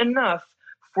significant enough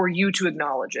for you to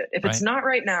acknowledge it? If it's not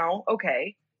right now,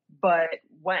 okay, but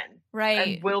when?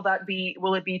 Right. And will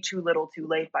it be too little too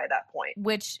late by that point?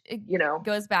 Which,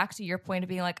 goes back to your point of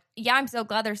being like, yeah, I'm so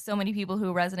glad there's so many people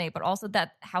who resonate, but also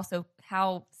that how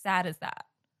sad is that?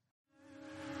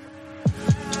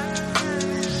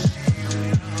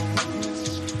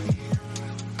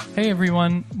 Hey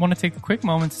everyone, want to take a quick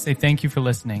moment to say thank you for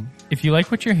listening. If you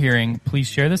like what you're hearing, please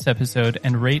share this episode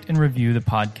and rate and review the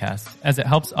podcast, as it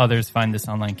helps others find this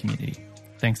online community.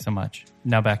 Thanks so much.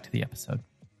 Now back to the episode.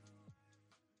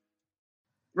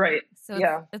 Right. So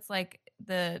it's like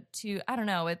the two, I don't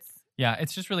know, it's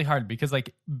just really hard because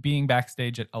like being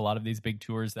backstage at a lot of these big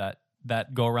tours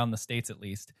that go around the States, at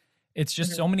least, it's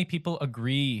just so many people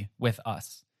agree with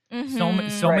us. So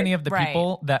many of the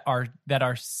people that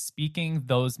are speaking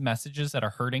those messages that are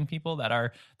hurting people, that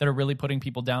are really putting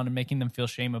people down and making them feel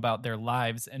shame about their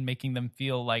lives and making them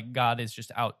feel like God is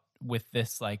just out with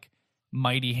this like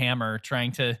mighty hammer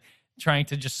trying to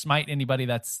just smite anybody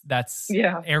that's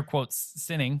air quotes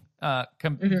sinning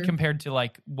compared to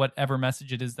like whatever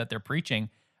message it is that they're preaching.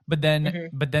 But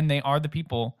then they are the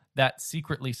people that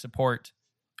secretly support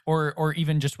or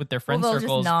even just with their friend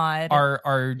circles are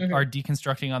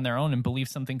deconstructing on their own and believe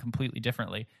something completely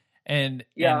differently. And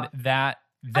that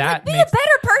be a better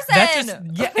person. That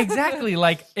just, exactly.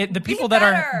 Like the people that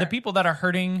are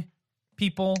hurting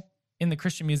people in the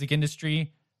Christian music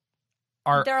industry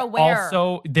they're aware.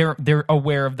 Also, they're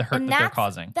aware of the hurt that they're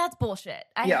causing. That's bullshit.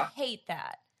 I hate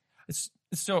that.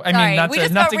 So I mean,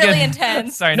 not to really get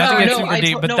intense. Sorry, not to get super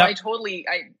deep, but I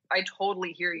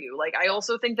totally hear you. Like, I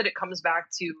also think that it comes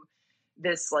back to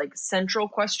this like central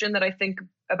question that I think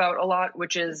about a lot,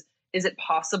 which is it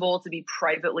possible to be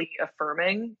privately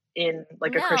affirming in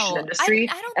like a Christian industry?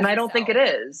 I don't think it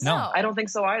is. No, I don't think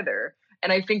so either.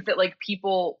 And I think that like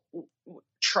people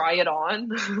try it on,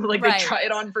 like they try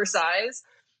it on for size,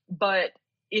 but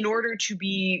in order to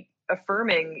be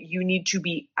affirming, you need to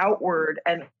be outward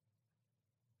and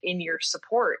in your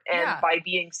support. And by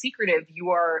being secretive,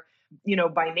 you are,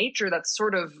 by nature, that's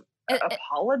sort of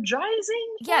apologizing.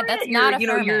 That's not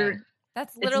affirming.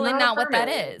 That's literally not what that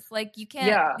is. Like you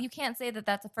can't say that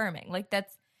that's affirming. Like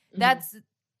that's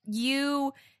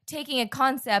you taking a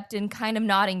concept and kind of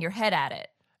nodding your head at it,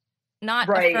 not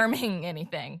affirming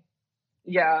anything.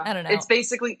 Yeah. I don't know.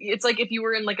 It's like if you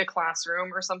were in like a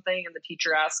classroom or something and the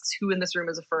teacher asks who in this room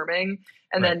is affirming,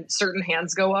 and then certain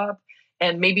hands go up,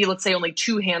 and maybe let's say only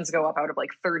 2 hands go up out of like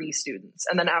 30 students.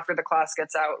 And then after the class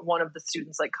gets out, one of the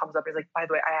students like comes up and is like, by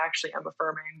the way, I actually am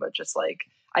affirming, but just like,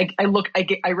 I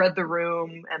read the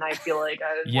room and I feel like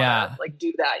I didn't want to like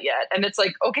do that yet. And it's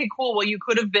like, okay, cool. Well, you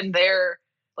could have been there.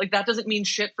 Like that doesn't mean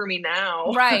shit for me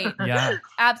now. Right. Yeah.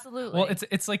 Absolutely. Well,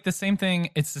 it's like the same thing.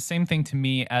 It's the same thing to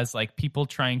me as like people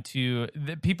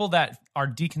the people that are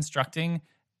deconstructing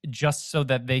just so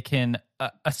that they can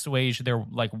assuage their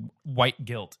like white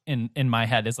guilt in my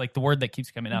head is like the word that keeps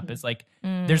coming up is like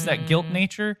there's that guilt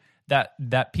nature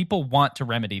that people want to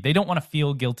remedy. They don't want to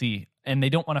feel guilty, and they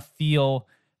don't want to feel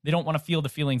the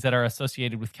feelings that are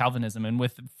associated with Calvinism and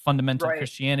with fundamental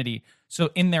Christianity. So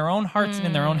in their own hearts and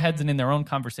in their own heads and in their own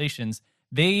conversations,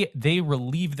 they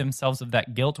relieve themselves of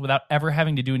that guilt without ever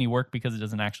having to do any work because it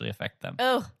doesn't actually affect them.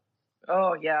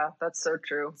 Oh yeah, that's so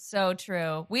true. So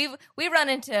true. We've run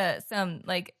into some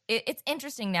like it's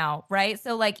interesting now, right?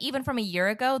 So like even from a year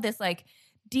ago, this like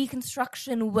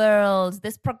deconstruction world,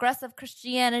 this progressive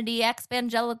Christianity,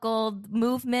 evangelical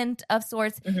movement of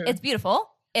sorts. It's beautiful.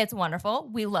 It's wonderful.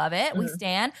 We love it. We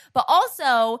stand. But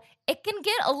also it can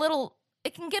get a little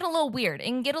weird. It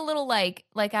can get a little like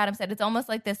Adam said, it's almost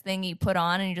like this thing you put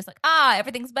on and you're just like,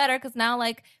 everything's better because now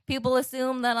like people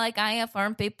assume that like I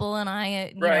affirm people and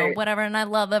I, you know, whatever, and I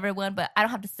love everyone, but I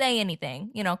don't have to say anything.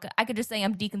 You know, I could just say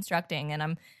I'm deconstructing and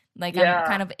I'm like, I'm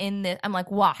kind of in this, I'm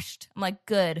like washed. I'm like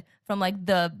good from like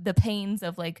the pains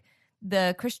of like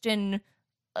the Christian,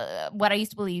 what I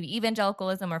used to believe,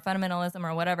 evangelicalism or fundamentalism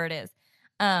or whatever it is.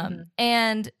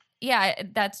 And yeah,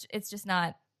 it's just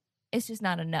not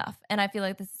enough. And I feel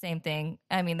like it's the same thing.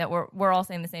 I mean, that we're all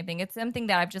saying the same thing. It's something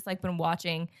that I've just like been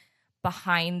watching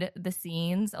behind the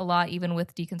scenes a lot, even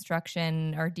with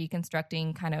deconstruction or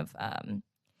deconstructing kind of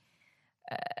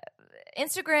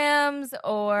Instagrams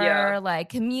or like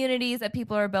communities that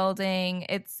people are building.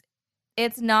 It's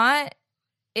two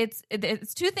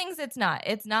things. It's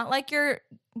not like your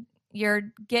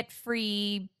get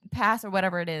free pass or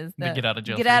whatever it is. The get out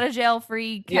of jail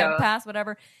free pass,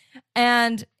 whatever.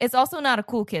 And it's also not a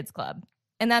cool kids club.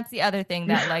 And that's the other thing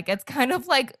that like, it's kind of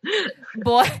like,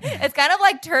 it's kind of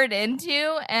like turned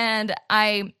into. And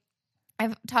I've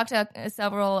talked to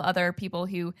several other people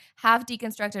who have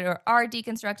deconstructed or are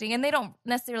deconstructing, and they don't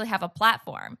necessarily have a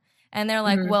platform. And they're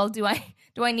like, well, do I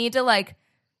need to like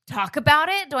talk about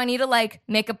it? Do I need to like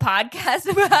make a podcast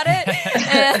about it?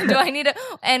 And do I need to,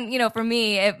 and you know, for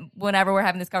me, whenever we're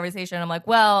having this conversation, I'm like,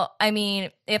 well, I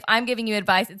mean, if I'm giving you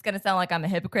advice, it's going to sound like I'm a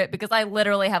hypocrite because I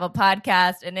literally have a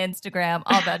podcast and Instagram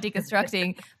all about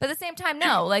deconstructing. But at the same time,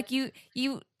 no, like you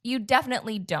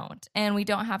definitely don't. And we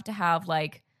don't have to have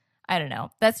like, I don't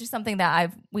know. That's just something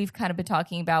that we've kind of been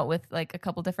talking about with like a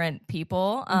couple different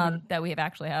people that we have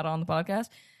actually had on the podcast.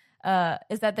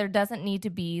 Is that there doesn't need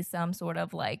to be some sort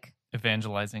of like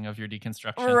evangelizing of your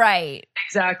deconstruction. Right.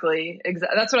 Exactly.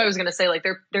 That's what I was going to say. Like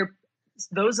they're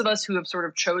those of us who have sort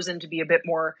of chosen to be a bit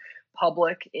more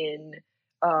public in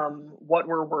what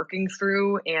we're working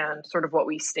through and sort of what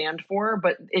we stand for,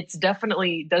 but it's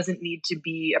definitely doesn't need to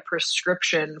be a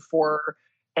prescription for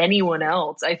anyone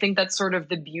else. I think that's sort of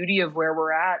the beauty of where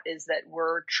we're at, is that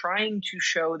we're trying to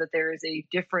show that there is a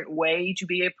different way to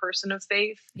be a person of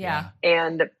faith. Yeah.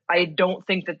 And I don't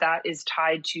think that is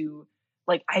tied to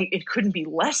like, it couldn't be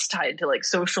less tied to like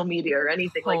social media or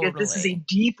anything. Totally. Like this is a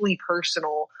deeply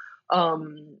personal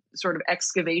sort of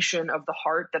excavation of the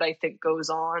heart that I think goes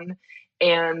on.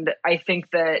 And I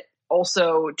think that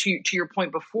also to your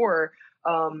point before,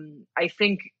 I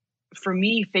think for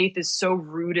me, faith is so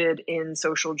rooted in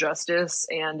social justice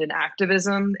and in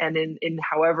activism and in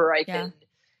however I can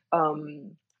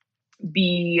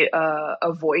be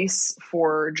a voice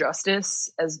for justice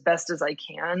as best as I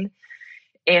can.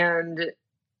 And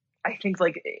I think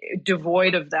like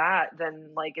devoid of that,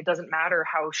 then like it doesn't matter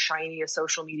how shiny a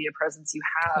social media presence you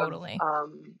have. Totally.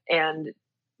 And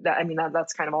that, I mean,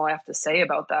 that's kind of all I have to say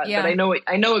about that. Yeah. But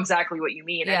I know exactly what you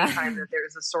mean. Yeah. Anytime that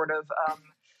there's a sort of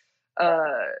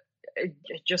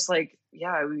just like,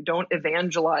 we don't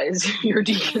evangelize your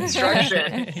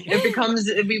deconstruction. It becomes,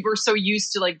 we're so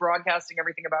used to like broadcasting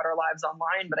everything about our lives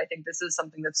online, but I think this is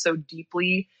something that's so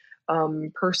deeply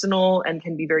personal and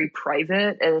can be very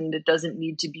private, and it doesn't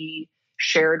need to be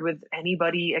shared with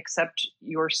anybody except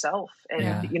yourself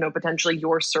and, potentially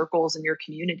your circles and your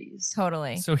communities.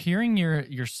 Totally. So hearing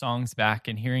your songs back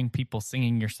and hearing people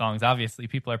singing your songs, obviously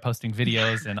people are posting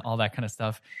videos and all that kind of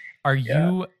stuff.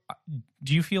 Do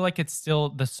you feel like it's still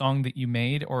the song that you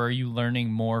made, or are you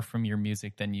learning more from your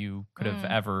music than you could have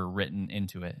ever written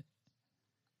into it?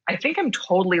 I think I'm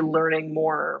totally learning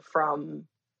more from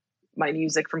my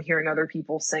music, from hearing other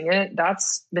people sing it.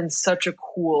 That's been such a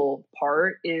cool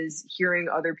part, is hearing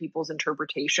other people's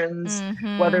interpretations,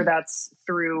 whether that's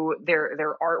through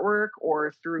their artwork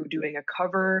or through doing a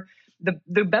cover.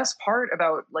 The best part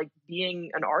about like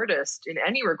being an artist in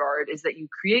any regard is that you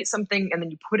create something and then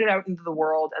you put it out into the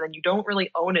world, and then you don't really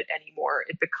own it anymore.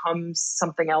 It becomes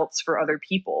something else for other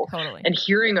people. Totally. And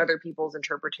hearing other people's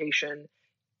interpretation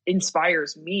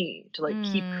inspires me to like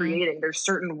keep creating. There's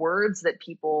certain words that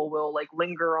people will like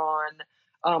linger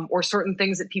on, or certain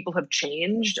things that people have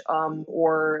changed.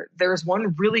 Or there's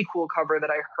one really cool cover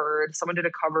that I heard. Someone did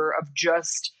a cover of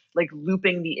just like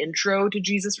looping the intro to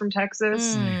Jesus from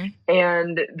Texas.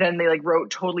 And then they like wrote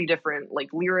totally different like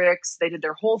lyrics. They did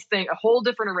their whole thing, a whole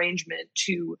different arrangement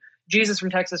to Jesus from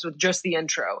Texas with just the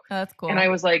intro. Oh, that's cool. And I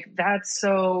was like, that's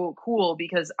so cool,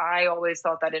 because I always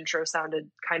thought that intro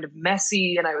sounded kind of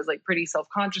messy, and I was like pretty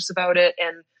self-conscious about it.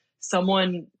 And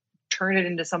someone turned it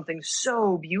into something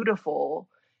so beautiful,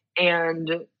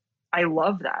 and I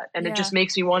love that. And it just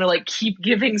makes me want to like keep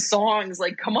giving songs.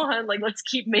 Like, come on, like let's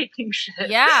keep making shit.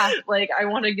 Yeah. Like I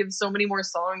want to give so many more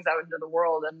songs out into the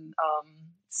world, and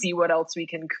see what else we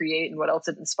can create and what else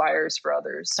it inspires for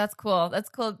others. That's cool. That's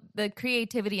cool. The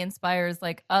creativity inspires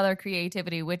like other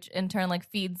creativity, which in turn like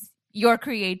feeds your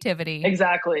creativity.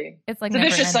 Exactly. It's like a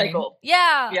vicious cycle.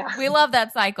 Yeah. We love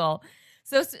that cycle.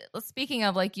 So speaking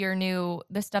of like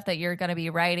the stuff that you're going to be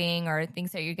writing or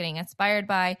things that you're getting inspired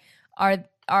by,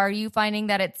 are you finding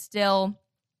that it's still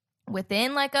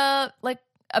within like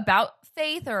about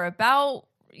faith or about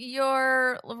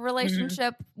your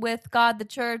relationship with God, the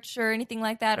church, or anything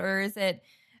like that, or is it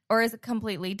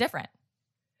completely different?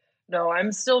 No,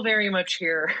 I'm still very much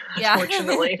here, yeah.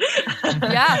 Unfortunately.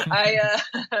 Yeah. I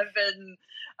have been,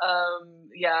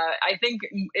 I think,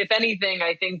 if anything,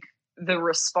 I think the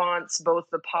response, both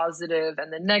the positive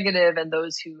and the negative, and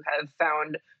those who have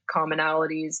found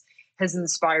commonalities, has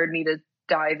inspired me to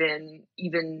dive in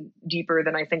even deeper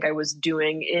than I think I was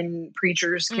doing in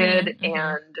Preacher's Kid.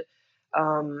 And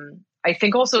I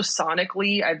think also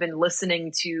sonically, I've been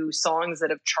listening to songs that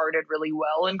have charted really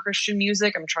well in Christian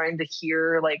music. I'm trying to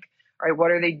hear like, all right, what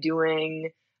are they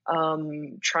doing?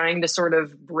 Trying to sort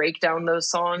of break down those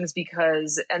songs,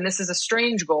 because, and this is a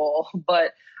strange goal,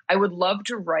 but I would love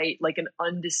to write like an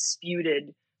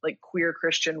undisputed, like queer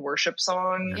Christian worship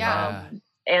song. Yeah.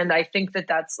 And I think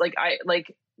that's like,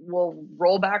 we'll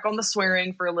roll back on the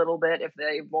swearing for a little bit if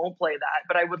they won't play that,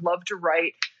 but I would love to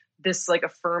write this like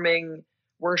affirming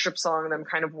worship song that I'm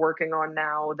kind of working on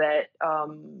now, that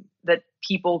that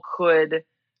people could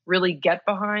really get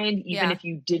behind, even if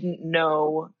you didn't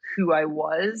know who I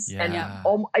was. And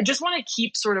I just want to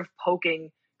keep sort of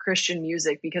poking Christian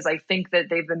music, because I think that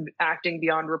they've been acting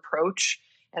beyond reproach,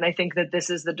 and I think that this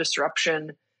is the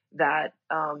disruption that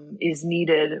is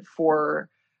needed for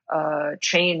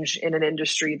change in an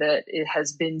industry that it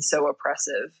has been so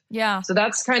oppressive. Yeah. So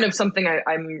that's kind of something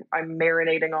I'm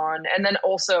marinating on. And then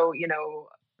also,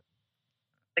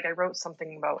 like I wrote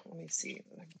something about, let me see,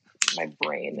 my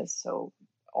brain is so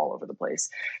all over the place.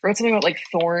 I wrote something about like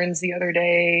thorns the other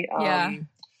day.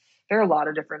 There are a lot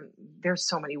of there's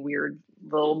so many weird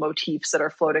little motifs that are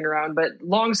floating around, but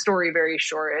long story very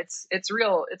short, it's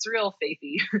real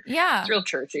faithy. Yeah. It's real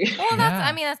churchy. Well,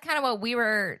 that's kind of what we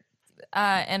were,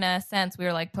 in a sense, we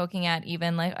were like poking at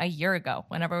even like a year ago,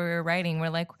 whenever we were writing. We're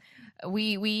like,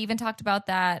 we even talked about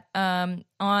that on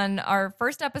our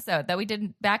first episode that we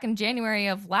did back in January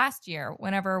of last year,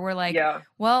 whenever we're like,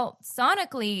 well,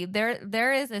 sonically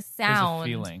there is a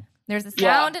sound. There's a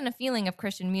sound and a feeling of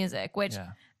Christian music, which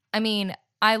I mean,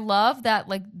 I love that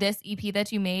like this EP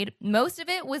that you made, most of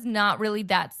it was not really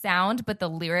that sound, but the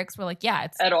lyrics were like,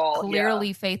 it's at all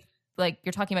clearly faith, like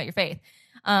you're talking about your faith.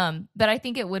 But I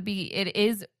think it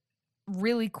is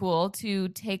really cool to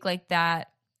take like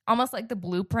that, almost like the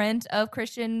blueprint of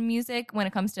Christian music when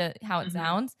it comes to how it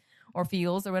sounds or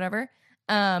feels or whatever.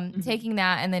 Taking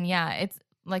that, and then it's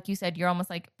like you said, you're almost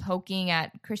like poking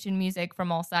at Christian music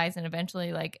from all sides, and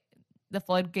eventually like the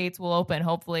floodgates will open,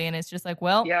 hopefully, and it's just like,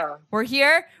 well, we're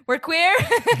here, we're queer,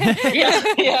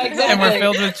 exactly, and we're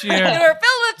filled with cheer.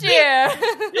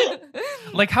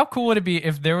 Like, how cool would it be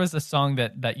if there was a song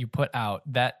that you put out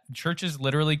that churches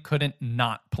literally couldn't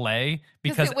not play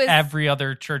because every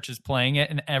other church is playing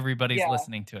it and everybody's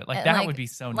listening to it? Like, that would be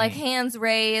so neat. Like hands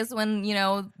raised when,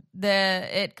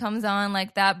 it comes on,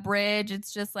 like that bridge.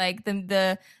 It's just like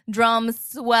the drums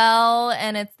swell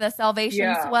and it's the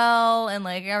salvation swell and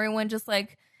like everyone just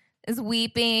like is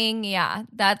weeping. Yeah,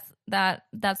 that's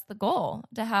the goal,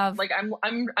 to have like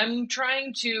I'm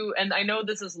trying to, and I know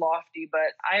this is lofty, but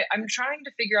I'm trying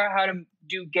to figure out how to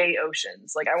do gay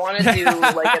oceans. Like I want to do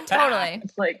like totally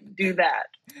like do that.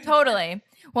 Totally.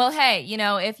 Well, hey,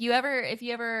 if you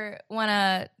ever want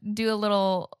to do a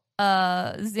little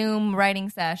Zoom writing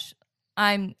sesh,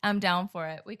 I'm down for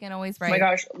it. We can always write. Oh my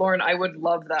gosh, Lauren, I would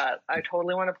love that. I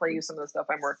totally want to play you some of the stuff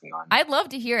I'm working on. I'd love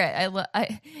to hear it.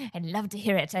 I'd love to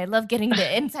hear it. I love getting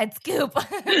the inside scoop.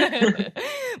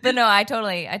 But no, I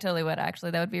totally would,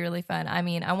 actually. That would be really fun. I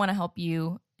mean, I want to help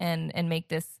you and make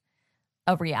this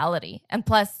a reality. And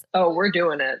plus, we're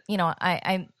doing it.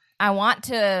 I want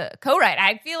to co-write.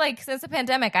 I feel like since the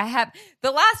pandemic,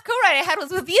 the last co-write I had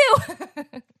was with you.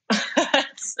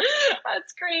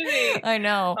 That's crazy. I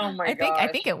know. Oh my gosh. I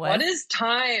think it was. What is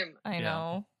time? I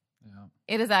know. Yeah.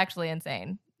 It is actually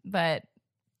insane. But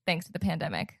thanks to the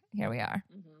pandemic, here we are.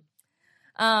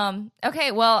 Mm-hmm.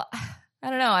 Okay, well, I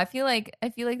don't know. I feel like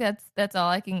that's all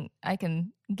I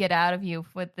can get out of you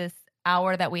with this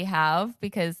hour that we have,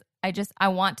 because I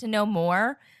want to know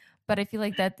more, but I feel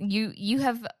like that you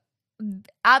have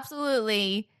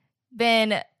absolutely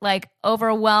been like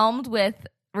overwhelmed with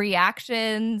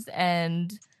reactions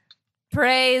and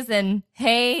praise and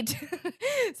hate.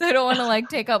 So I don't want to like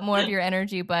take up more of your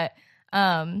energy, but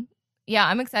yeah,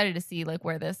 I'm excited to see like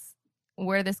where this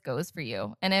goes for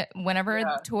you. And whenever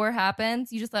the tour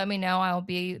happens, you just let me know. I'll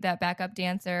be that backup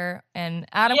dancer, and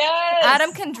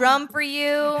Adam can drum for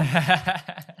you.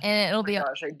 And it'll be.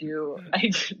 Gosh, I do.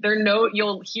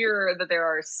 You'll hear that there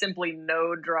are simply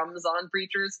no drums on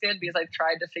Preacher's Kid, because I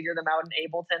tried to figure them out in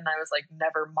Ableton. And I was like,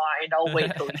 never mind. I'll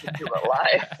wait till we can do it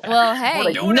live. Well,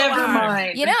 hey, never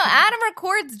mind. Adam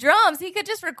records drums. He could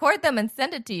just record them and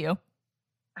send it to you.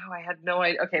 Oh, I had no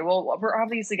idea. Okay, well, we're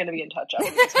obviously going to be in touch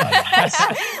after this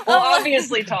podcast. We'll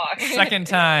obviously talk. Second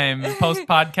time,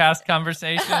 post-podcast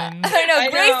conversation. I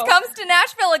know. Grace comes to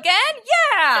Nashville again?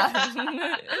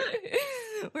 Yeah!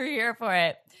 We're here for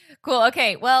it. Cool.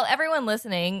 Okay, well, everyone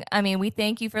listening, I mean, we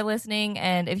thank you for listening,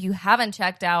 and if you haven't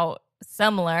checked out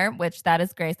Semler, which that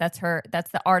is Grace, that's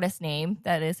the artist name.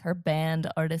 That is her band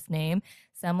artist name,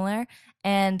 Semler.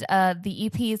 And the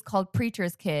EP is called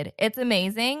Preacher's Kid. It's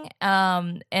amazing,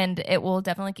 and it will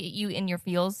definitely get you in your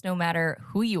feels no matter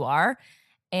who you are.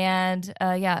 And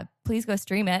yeah, please go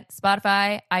stream it.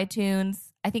 Spotify, iTunes.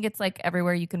 I think it's like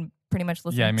everywhere you can pretty much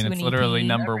listen to an EP. Yeah, I mean, it's literally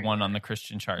number one on the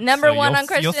Christian charts. Number one on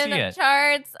Christian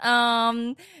charts.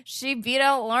 She beat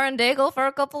out Lauren Daigle for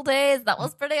a couple days. That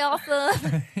was pretty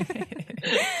awesome.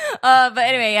 But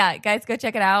anyway, yeah, guys, go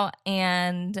check it out.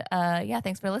 And yeah,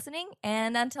 thanks for listening.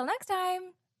 And until next time,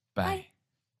 bye.